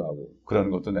계속 기도하고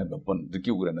그러는 것도 내가 몇 번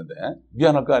느끼고 그랬는데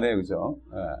미안할 거 아니에요. 그죠?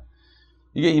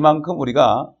 이게 이만큼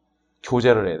우리가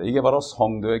교제를 해야 돼. 이게 바로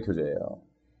성도의 교제예요.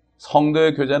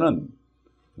 성도의 교제는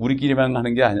우리끼리만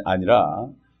하는 게 아니라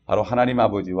바로 하나님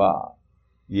아버지와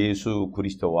예수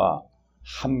그리스도와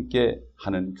함께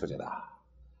하는 교제다.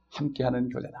 함께 하는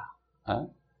교제다.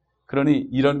 그러니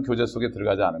이런 교제 속에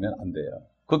들어가지 않으면 안 돼요.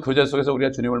 그 교제 속에서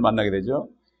우리가 주님을 만나게 되죠.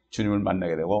 주님을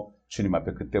만나게 되고 주님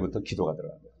앞에 그때부터 기도가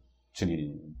들어가요.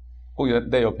 주님. 꼭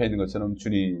내 옆에 있는 것처럼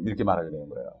주님 이렇게 말하게 되는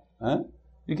거예요.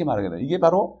 이렇게 말하게 돼요. 이게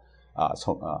바로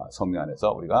성령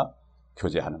안에서 우리가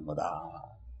교제하는 거다.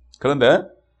 그런데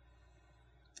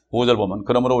 5절 보면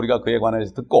그러므로 우리가 그에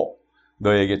관해서 듣고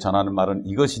너에게 전하는 말은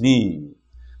이것이니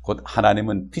곧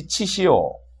하나님은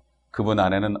빛이시요 그분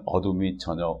안에는 어둠이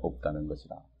전혀 없다는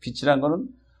것이라. 빛이란 거는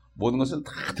모든 것을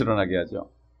다 드러나게 하죠.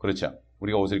 그렇죠.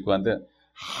 우리가 옷을 입고 가는데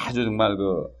아주 정말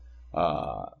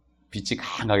빛이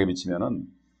강하게 비치면은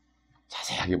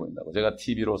자세하게 보인다고. 제가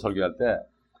TV로 설교할 때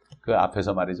그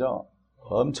앞에서 말이죠.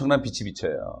 엄청난 빛이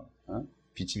비쳐요.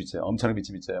 빛이 비쳐요. 엄청난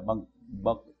빛이 비쳐요.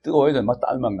 막 뜨거워요. 막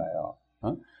땀이 막 나요.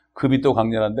 그 빛도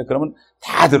강렬한데 그러면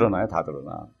다 드러나요. 다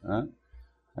드러나.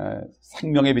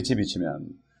 생명의 빛이 비치면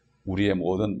우리의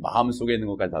모든 마음속에 있는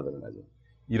것까지 다 드러나죠.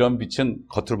 이런 빛은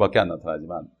겉으로밖에 안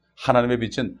나타나지만 하나님의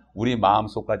빛은 우리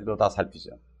마음속까지도 다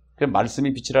살피죠. 그래서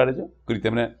말씀이 빛이라 그러죠. 그렇기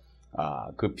때문에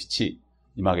그 빛이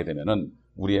임하게 되면은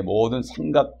우리의 모든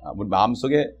생각, 우리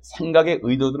마음속의 생각의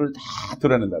의도들을 다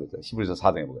드러낸다 그러죠. 히브리서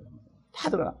 4장에 보게 되면 다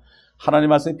드러나. 하나님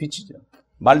말씀이 빛이죠.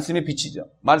 말씀이 빛이죠.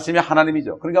 말씀이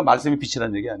하나님이죠. 그러니까 말씀이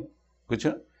빛이라는 얘기 아니에요.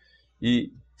 그렇죠? 이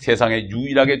세상에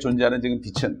유일하게 존재하는 지금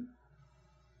빛은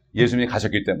예수님이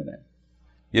가셨기 때문에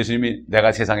예수님이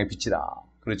내가 세상의 빛이다.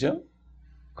 그렇죠?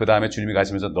 그 다음에 주님이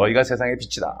가시면서 너희가 세상의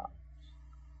빛이다.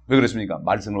 왜 그렇습니까?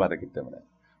 말씀을 받았기 때문에.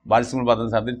 말씀을 받은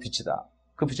사람들이 빛이다.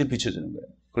 그 빛을 비춰주는 거예요.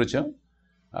 그렇죠?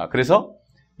 그래서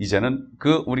이제는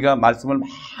우리가 말씀을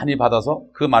많이 받아서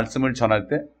그 말씀을 전할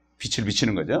때 빛을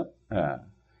비치는 거죠.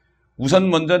 우선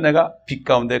먼저 내가 빛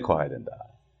가운데 거해야 된다.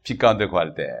 빛 가운데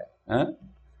거할 때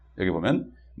여기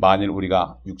보면 만일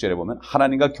우리가 6절에 보면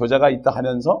하나님과 교제가 있다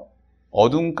하면서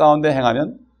어둠 가운데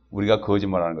행하면 우리가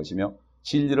거짓말하는 것이며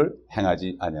진리를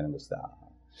행하지 아니하는 것이다.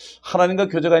 하나님과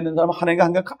교제가 있는 사람은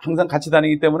하나님과 항상 같이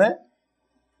다니기 때문에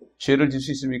죄를 질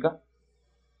수 있습니까?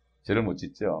 죄를 못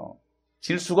짓죠.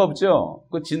 질 수가 없죠.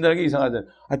 그 진다는 게 이상하죠.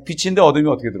 빛인데 어둠이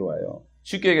어떻게 들어와요?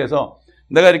 쉽게 얘기해서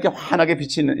내가 이렇게 환하게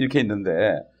빛이 이렇게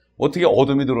있는데 어떻게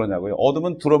어둠이 들어오냐고요.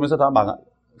 어둠은 들어오면서 다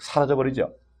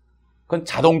사라져버리죠. 그건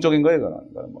자동적인 거예요.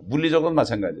 그건. 물리적으로는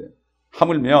마찬가지예요.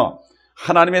 하물며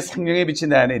하나님의 생명의 빛이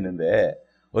내 안에 있는데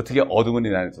어떻게 어둠은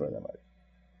내 안에 들어오냐 말이에요.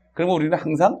 그러면 우리는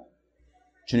항상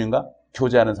주님과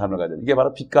교제하는 삶을 가져요. 이게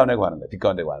바로 빛 가운데 거하는 거예요. 빛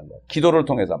가운데 거하는 거예요. 기도를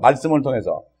통해서, 말씀을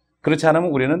통해서. 그렇지 않으면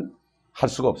우리는 할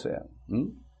수가 없어요.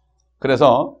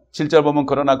 그래서 7절 보면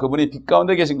그러나 그분이 빛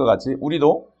가운데 계신 것 같이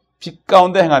우리도 빛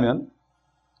가운데 행하면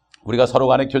우리가 서로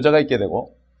간에 교제가 있게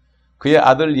되고 그의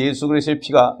아들 예수 그리스도의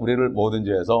피가 우리를 모든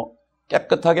죄에서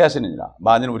깨끗하게 하시느니라.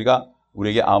 만일 우리가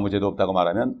우리에게 아무 죄도 없다고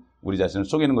말하면 우리 자신을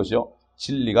속이는 것이요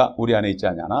진리가 우리 안에 있지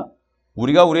아니하나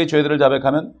우리가 우리의 죄들을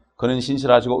자백하면 그는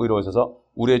신실하시고 의로우셔서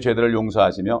우리의 죄들을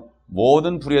용서하시며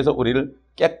모든 불의에서 우리를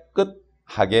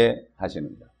깨끗하게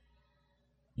하시느니라.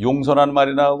 용서라는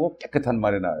말이 나오고 깨끗한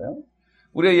말이 나와요.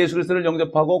 우리가 예수 그리스도를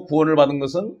영접하고 구원을 받은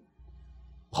것은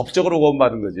법적으로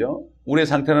구원받은 거죠. 우리의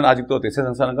상태는 아직도 어떻게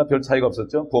세상 사람과 별 차이가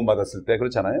없었죠. 구원받았을 때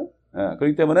그렇잖아요.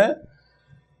 그렇기 때문에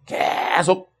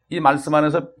계속 이 말씀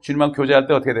안에서 주님과 교제할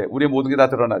때 어떻게 돼요? 우리의 모든 게 다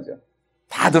드러나죠.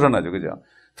 다 드러나죠. 그죠?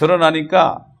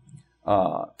 드러나니까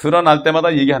드러날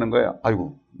때마다 얘기하는 거예요.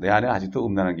 아이고, 내 안에 아직도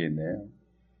음란한 게 있네요.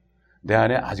 내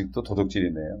안에 아직도 도둑질이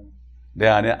있네요. 내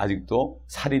안에 아직도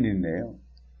살인이 있네요.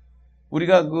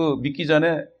 우리가 그 믿기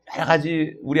전에 여러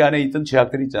가지 우리 안에 있던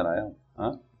죄악들이 있잖아요.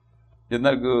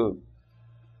 옛날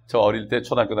저 어릴 때,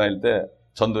 초등학교 다닐 때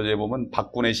전도제에 보면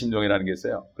박군의 심정이라는 게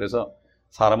있어요. 그래서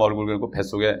사람 얼굴 그리고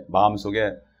뱃속에,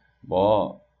 마음속에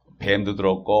뭐 뱀도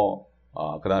들었고,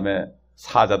 그 다음에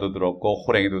사자도 들었고,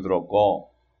 호랭이도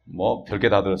들었고, 뭐 별게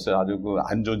다 들었어요. 아주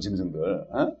안 좋은 짐승들.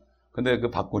 근데 그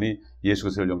박군이 예수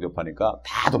그리스도를 영접하니까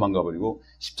다 도망가버리고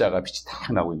십자가 빛이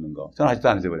탁 나고 있는 거. 저는 아직도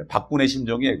안 잊어버려요. 박군의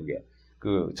심정이에요, 그게.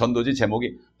 그 전도지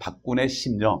제목이 박군의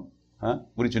심정.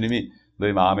 우리 주님이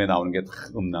너희 마음에 나오는 게 다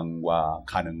음란과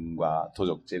간음과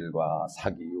도적질과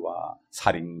사기와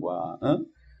살인과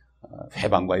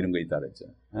회방과 이런 거 있다 그랬죠.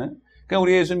 그러니까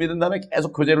우리 예수 믿은 다음에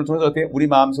계속 교제를 통해서 어떻게 우리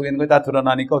마음속에 있는 거 다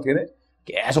드러나니까 어떻게 돼?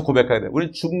 계속 고백하게 돼요.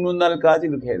 우리는 죽는 날까지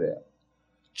그렇게 해야 돼요.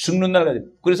 죽는 날까지.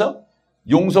 그래서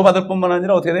용서받을 뿐만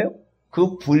아니라 어떻게 돼요?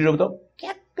 그 불의로부터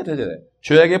깨끗해져야 돼요.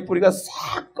 죄악의 뿌리가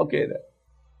싹 꺾여야 돼요.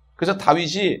 그래서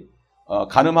다윗이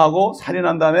간음하고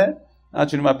살인한 다음에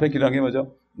주님 앞에 기도한 게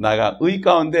뭐죠? 나가 의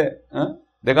가운데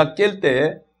내가 깰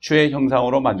때에 죄의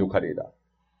형상으로 만족하리이다.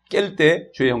 깰 때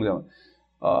죄의 형상으로.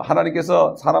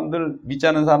 하나님께서 사람들, 믿지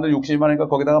않는 사람들 욕심이 많으니까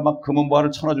거기다가 막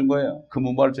금은보화를 쳐넣어준 거예요.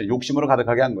 금은보화를 욕심으로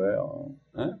가득하게 한 거예요.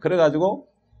 그래가지고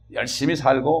열심히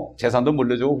살고 재산도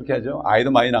물려주고 그렇게 하죠. 아이도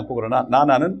많이 낳고. 그러나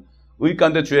나는 의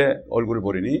가운데 주의 얼굴을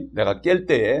보리니 내가 깰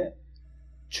때에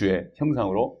주의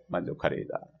형상으로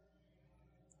만족하리이다.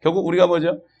 결국 우리가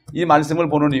뭐죠? 이 말씀을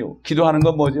보는 이유, 기도하는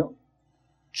건 뭐죠?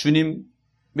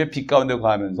 주님의 빛 가운데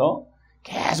가면서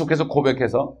계속해서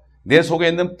고백해서 내 속에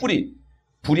있는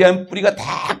불의한 뿌리가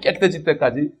다 깨끗해질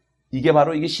때까지 이게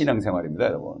바로 이게 신앙생활입니다,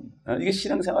 여러분. 이게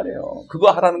신앙생활이에요. 그거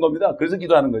하라는 겁니다. 그래서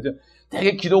기도하는 거죠.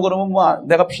 되게 기도 그러면 뭐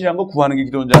내가 필요한 거 구하는 게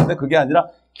기도인 줄 아는데 그게 아니라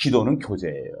기도는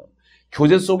교제예요.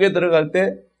 교제 속에 들어갈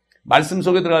때, 말씀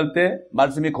속에 들어갈 때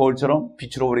말씀이 거울처럼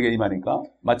빛으로 우리에게 임하니까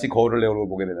마치 거울을 내 얼굴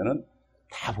보게 되면은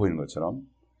다 보이는 것처럼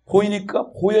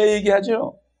보이니까 보여야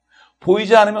얘기하죠.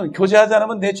 보이지 않으면, 교제하지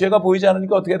않으면 내 죄가 보이지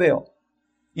않으니까 어떻게 돼요?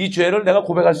 이 죄를 내가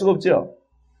고백할 수가 없죠.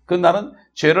 그건 나는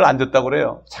죄를 안 졌다고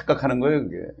그래요. 착각하는 거예요,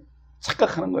 그게.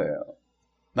 착각하는 거예요.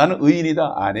 나는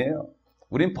의인이다. 아니에요.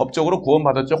 우린 법적으로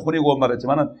구원받았죠. 혼이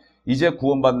구원받았지만은 이제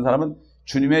구원받은 사람은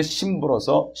주님의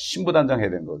신부로서 신부단장해야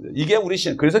되는 거죠. 이게 우리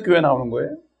그래서 교회 나오는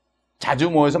거예요. 자주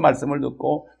모여서 말씀을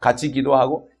듣고 같이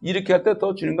기도하고 이렇게 할 때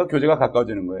더 주님과 교제가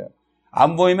가까워지는 거예요.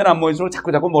 안 모이면 안 모일수록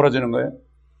자꾸 멀어지는 거예요.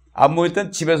 안 모일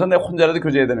땐 집에서 내 혼자라도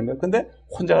교제해야 되는 거예요. 근데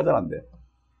혼자가 잘 안 돼.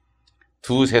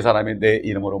 두세 사람이 내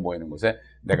이름으로 모이는 곳에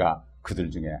내가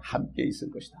그들 중에 함께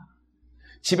있을 것이다.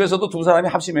 집에서도 두 사람이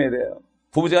합심해야 돼요.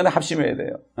 부부지간에 합심해야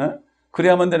돼요.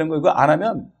 그래야만 되는 거예요. 그거 안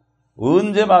하면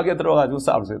언제 막에 들어가지고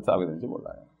싸우게 되는지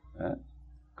몰라요.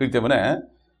 그렇기 때문에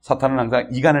사탄은 항상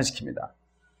이간을 시킵니다.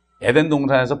 에덴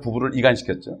동산에서 부부를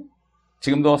이간시켰죠.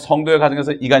 지금도 성도의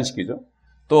가정에서 이간시키죠.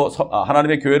 또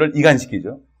하나님의 교회를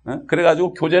이간시키죠.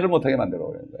 그래가지고 교제를 못하게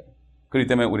만들어버리는 거예요. 그렇기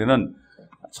때문에 우리는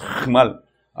정말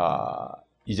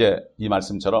이제 이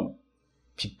말씀처럼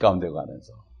빛 가운데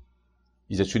가면서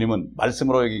이제 주님은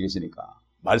말씀으로 여기 계시니까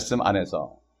말씀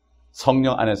안에서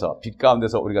성령 안에서 빛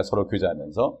가운데서 우리가 서로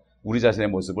교제하면서 우리 자신의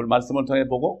모습을 말씀을 통해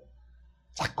보고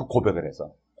자꾸 고백을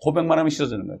해서 고백만 하면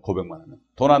씻어지는 거예요. 고백만 하면.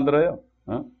 돈 안 들어요.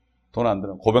 돈 안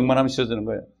들어. 고백만 하면 씻어지는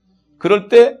거예요. 그럴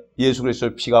때 예수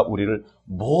그리스도의 피가 우리를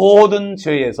모든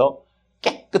죄에서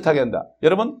깨끗하게 한다.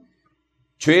 여러분,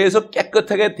 죄에서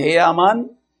깨끗하게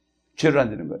돼야만 죄를 안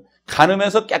지는 거예요.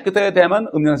 간음에서 깨끗하게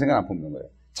돼야만 음양생각 안 품는 거예요.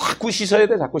 자꾸 씻어야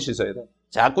돼. 자꾸 씻어야 돼.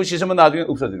 자꾸 씻으면 나중에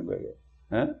없어지는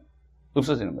거예요.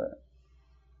 없어지는 거예요.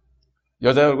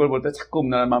 여자 얼굴 볼 때 자꾸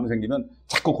음란한 마음이 생기면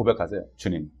자꾸 고백하세요.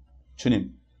 주님,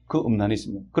 그 음란이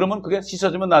있습니다. 그러면 그게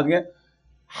씻어지면 나중에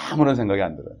아무런 생각이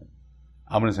안 들어요.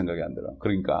 아무런 생각이 안 들어요.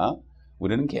 그러니까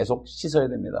우리는 계속 씻어야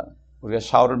됩니다. 우리가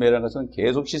샤워를 매일 하는 것은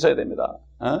계속 씻어야 됩니다.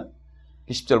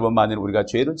 10절 보면 만일 우리가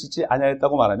죄를 짓지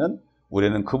아니하였다고 말하면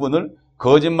우리는 그분을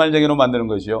거짓말쟁이로 만드는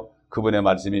것이요 그분의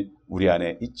말씀이 우리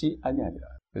안에 있지 아니하니라.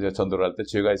 그래서 전도를 할 때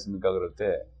죄가 있습니까? 그럴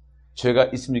때 죄가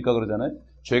있습니까? 그러잖아요.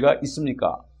 죄가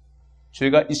있습니까?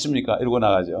 죄가 있습니까? 이러고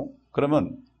나가죠.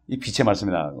 그러면 이 빛의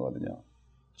말씀이 나가는 거거든요.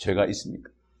 죄가 있습니까?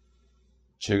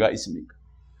 죄가 있습니까?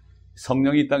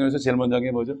 성령이 이 땅에서 제일 먼저 한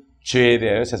게 뭐죠? 죄에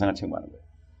대하여 세상을 책망하는 거예요.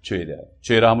 죄에 대하여.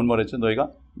 죄라 하면 뭐랬죠?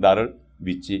 너희가 나를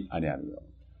믿지 아니하는 거예요.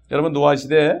 여러분, 노아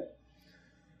시대에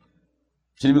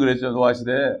주님이 그랬죠. 노아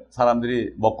시대에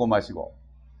사람들이 먹고 마시고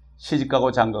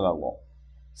시집가고 장가가고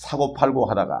사고 팔고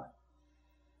하다가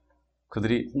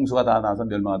그들이 홍수가 다 나서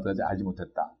멸망하다지 알지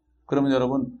못했다. 그러면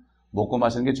여러분, 먹고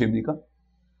마시는 게 죄입니까?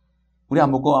 우리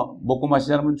안 먹고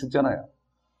마시지 않으면 죽잖아요.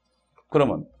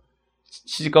 그러면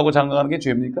시집가고 장가가는 게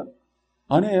죄입니까?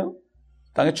 아니에요.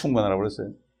 땅에 충만하라고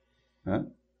그랬어요. 예?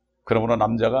 그러므로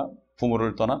남자가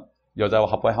부모를 떠나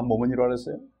여자와 합하여 한 몸은 이루라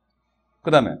그랬어요.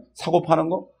 그 다음에 사고 파는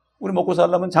거, 우리 먹고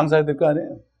살려면 장사해야 될 거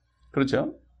아니에요.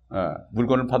 그렇죠? 예,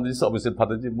 물건을 파든지 서비스를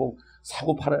파든지 뭐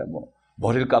사고 팔아야 뭐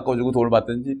머리를 깎아주고 돈을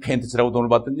받든지 페인트 칠하고 돈을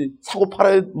받든지 사고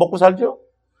팔아야 먹고 살죠.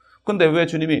 근데 왜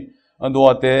주님이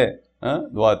노아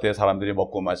때 사람들이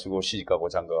먹고 마시고 시집가고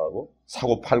장가가고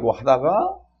사고 팔고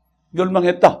하다가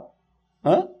멸망했다.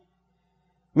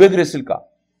 왜 그랬을까?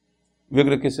 왜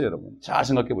그랬겠어요, 여러분? 잘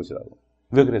생각해 보시라고.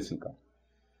 왜 그랬을까?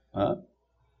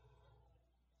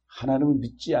 하나님을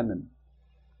믿지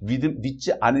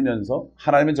않으면서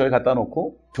하나님은 저기 갖다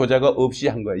놓고 교제가 없이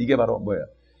한 거예요. 이게 바로 뭐예요?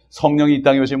 성령이 이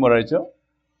땅에 오시면 뭐라 했죠?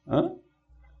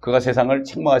 그가 세상을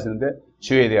책망하시는데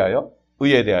죄에 대하여,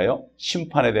 의에 대하여,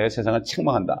 심판에 대하여 세상을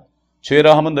책망한다.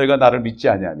 죄라 하면 너희가 나를 믿지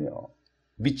아니하며,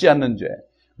 믿지 않는 죄,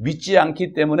 믿지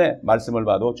않기 때문에 말씀을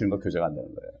봐도 주님과 교제가 안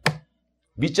되는 거예요.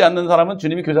 믿지 않는 사람은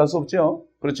주님이 교제할 수 없죠.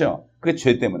 그렇죠? 그게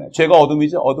죄 때문에. 죄가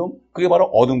어둠이죠. 어둠. 그게 바로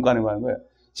어둠과는 거예요.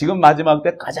 지금 마지막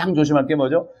때 가장 조심할 게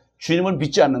뭐죠? 주님을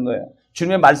믿지 않는 거예요.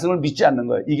 주님의 말씀을 믿지 않는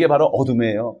거예요. 이게 바로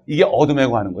어둠이에요. 이게 어둠에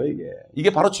관한 거예요.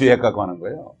 이게 바로 죄에 관한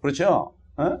거예요. 그렇죠?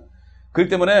 그렇기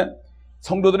때문에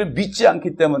성도들이 믿지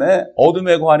않기 때문에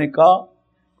어둠에 관하니까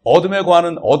어둠에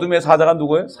관한 어둠의 사자가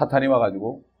누구예요? 사탄이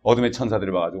와가지고 어둠의 천사들이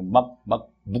와가지고 막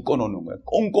묶어놓는 거예요.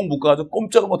 꽁꽁 묶어가지고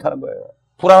꼼짝을 못하는 거예요.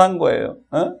 불안한 거예요.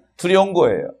 두려운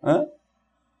거예요.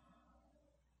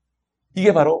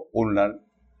 이게 바로 오늘날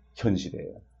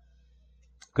현실이에요.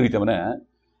 그렇기 때문에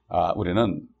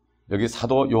우리는 여기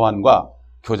사도 요한과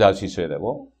교제할 수 있어야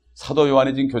되고 사도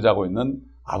요한이 지금 교제하고 있는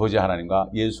아버지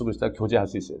하나님과 예수 그리스도와 교제할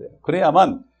수 있어야 돼요.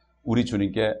 그래야만 우리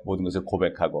주님께 모든 것을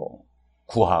고백하고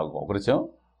구하고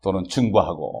그렇죠? 또는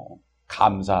증거하고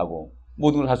감사하고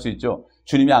모든 걸 할 수 있죠.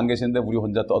 주님이 안 계시는데 우리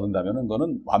혼자 떠든다면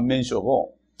그거는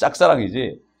완맨쇼고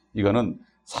짝사랑이지. 이거는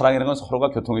사랑이라는 건 서로가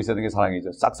교통이 있어야 되는 게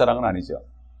사랑이죠. 짝사랑은 아니죠.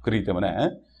 그렇기 때문에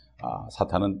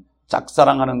사탄은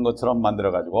짝사랑하는 것처럼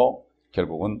만들어가지고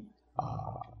결국은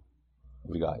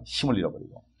우리가 힘을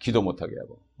잃어버리고 기도 못하게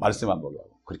하고 말씀 안 보게 하고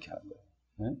그렇게 하는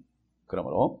거예요.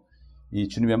 그러므로 이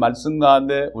주님의 말씀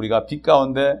가운데 우리가 빛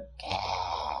가운데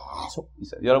계속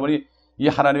있어요. 여러분이 이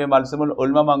하나님의 말씀을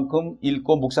얼마만큼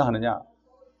읽고 묵상하느냐,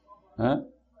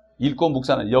 읽고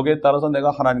묵상하느냐, 여기에 따라서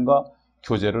내가 하나님과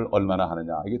교제를 얼마나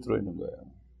하느냐 이게 들어있는 거예요.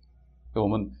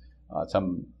 보면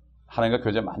참 하나님과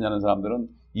교제 많이 하는 사람들은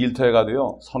일터에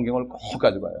가도요 성경을 꼭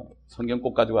가지고 와요. 성경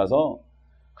꼭 가지고 와서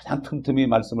그냥 틈틈이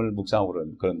말씀을 묵상하고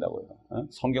그런다고요.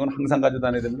 성경은 항상 가지고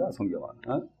다녀야 됩니다. 성경은.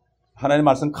 하나님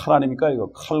말씀 칼 아닙니까?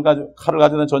 이거 칼을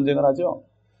가지고 전쟁을 하죠.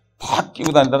 다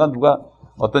끼고 다니다가 누가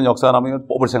어떤 역사가 나면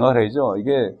뽑을 생각을 해야죠.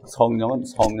 이게 성령은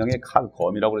성령의 칼,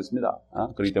 검이라고 그랬습니다.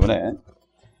 그렇기 때문에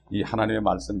이 하나님의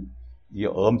말씀 이게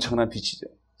엄청난 빛이죠.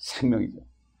 생명이죠.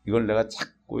 이걸 내가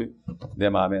자꾸 내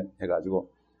마음에 해가지고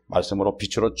말씀으로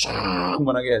빛으로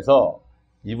충만하게 해서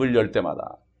입을 열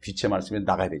때마다 빛의 말씀이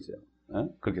나가야 되죠.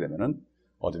 그렇게 되면은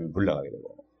어둠이 물러가게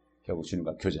되고 결국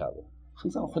주님과 교제하고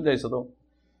항상 혼자 있어도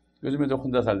요즘에 저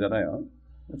혼자 살잖아요.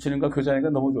 주님과 교제하니까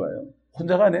너무 좋아요.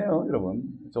 혼자가 아니에요, 여러분.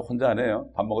 저 혼자 안 해요.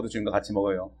 밥 먹어도 주님과 같이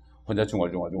먹어요. 혼자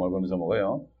중얼중얼 거리면서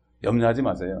먹어요. 염려하지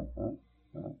마세요.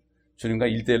 주님과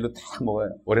 1대1로 딱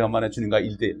먹어요. 오래간만에 주님과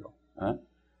 1대1로.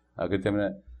 그렇기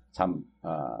때문에 참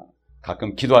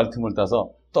가끔 기도할 틈을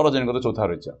타서 떨어지는 것도 좋다고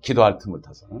그랬죠. 기도할 틈을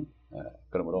타서.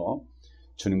 그러므로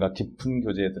주님과 깊은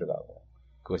교제에 들어가고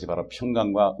그것이 바로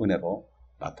평강과 은혜로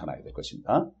나타나야 될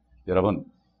것입니다. 여러분,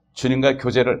 주님과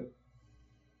교제를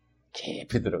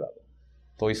깊이 들어가고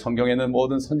또 이 성경에 있는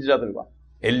모든 선지자들과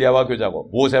엘리야와 교제하고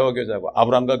모세와 교제하고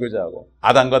아브라함과 교제하고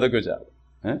아담과도 교제하고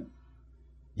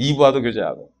이브와도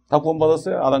교제하고 다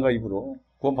구원받았어요. 아담과 이브로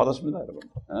구원받았습니다. 여러분.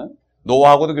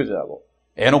 노아하고도 교제하고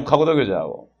에녹하고도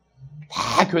교제하고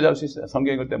다 교제할 수 있어요.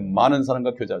 성경 읽을 때 많은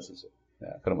사람과 교제할 수 있어요.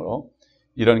 그러므로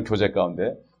이런 교제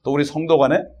가운데 또 우리 성도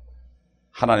간에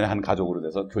하나님의 한 가족으로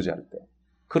돼서 교제할 때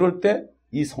그럴 때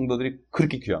이 성도들이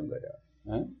그렇게 귀한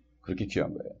거예요. 그렇게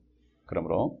귀한 거예요.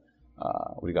 그러므로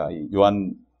우리가 이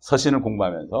요한 서신을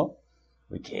공부하면서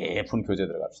우리 깊은 교제에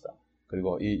들어갑시다.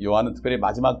 그리고 이 요한은 특별히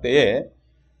마지막 때에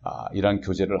이러한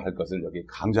교제를 할 것을 여기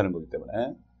강조하는 거기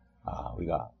때문에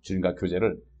우리가 주님과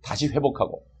교제를 다시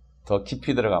회복하고 더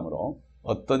깊이 들어감으로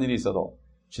어떤 일이 있어도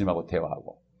주님하고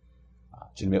대화하고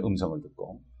주님의 음성을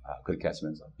듣고 그렇게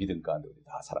하시면서 믿음 가운데 우리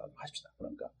다 살아가도록 하십시다.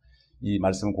 그러니까 이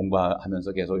말씀을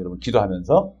공부하면서 계속 여러분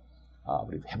기도하면서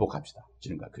우리 회복합시다.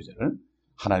 주님과 교제를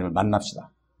하나님을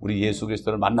만납시다. 우리 예수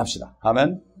그리스도를 만납시다.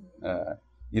 아멘.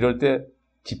 이럴 때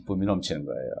기쁨이 넘치는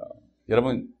거예요.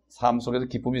 여러분 삶 속에서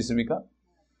기쁨이 있습니까?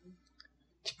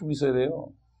 기쁨이 있어야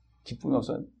돼요. 기쁨이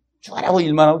없으면 죽으라고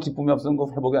일만 하고 기쁨이 없으면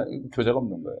그 회복이 교제가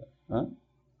없는 거예요. 어?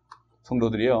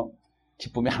 성도들이요,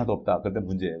 기쁨이 하나도 없다. 그런데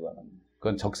문제예요.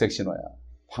 그건 적색 신호야.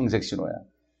 황색 신호야.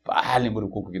 빨리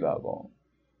무릎 꿇고 기도하고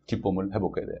기쁨을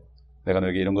회복해야 돼. 내가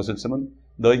너에게 이런 것을 쓰면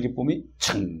너의 기쁨이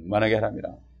충만하게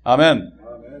하랍니다. 아멘.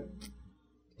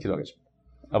 기도하겠습니다.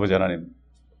 아버지 하나님,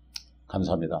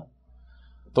 감사합니다.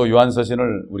 또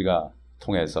요한서신을 우리가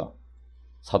통해서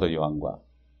사도 요한과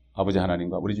아버지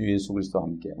하나님과 우리 주 예수 그리스도와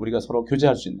함께 우리가 서로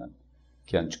교제할 수 있는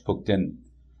귀한 축복된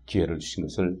기회를 주신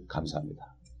것을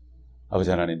감사합니다. 아버지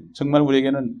하나님, 정말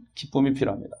우리에게는 기쁨이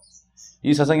필요합니다.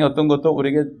 이 세상에 어떤 것도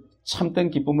우리에게 참된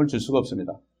기쁨을 줄 수가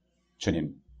없습니다.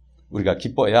 주님, 우리가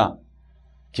기뻐야,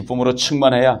 기쁨으로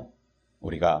충만해야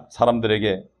우리가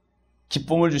사람들에게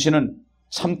기쁨을 주시는,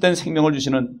 참된 생명을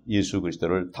주시는 예수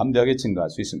그리스도를 담대하게 증거할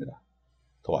수 있습니다.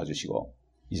 도와주시고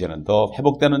이제는 더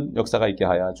회복되는 역사가 있게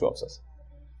하여 주옵소서.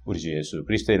 우리 주 예수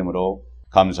그리스도의 이름으로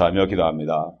감사하며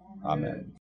기도합니다. 아멘.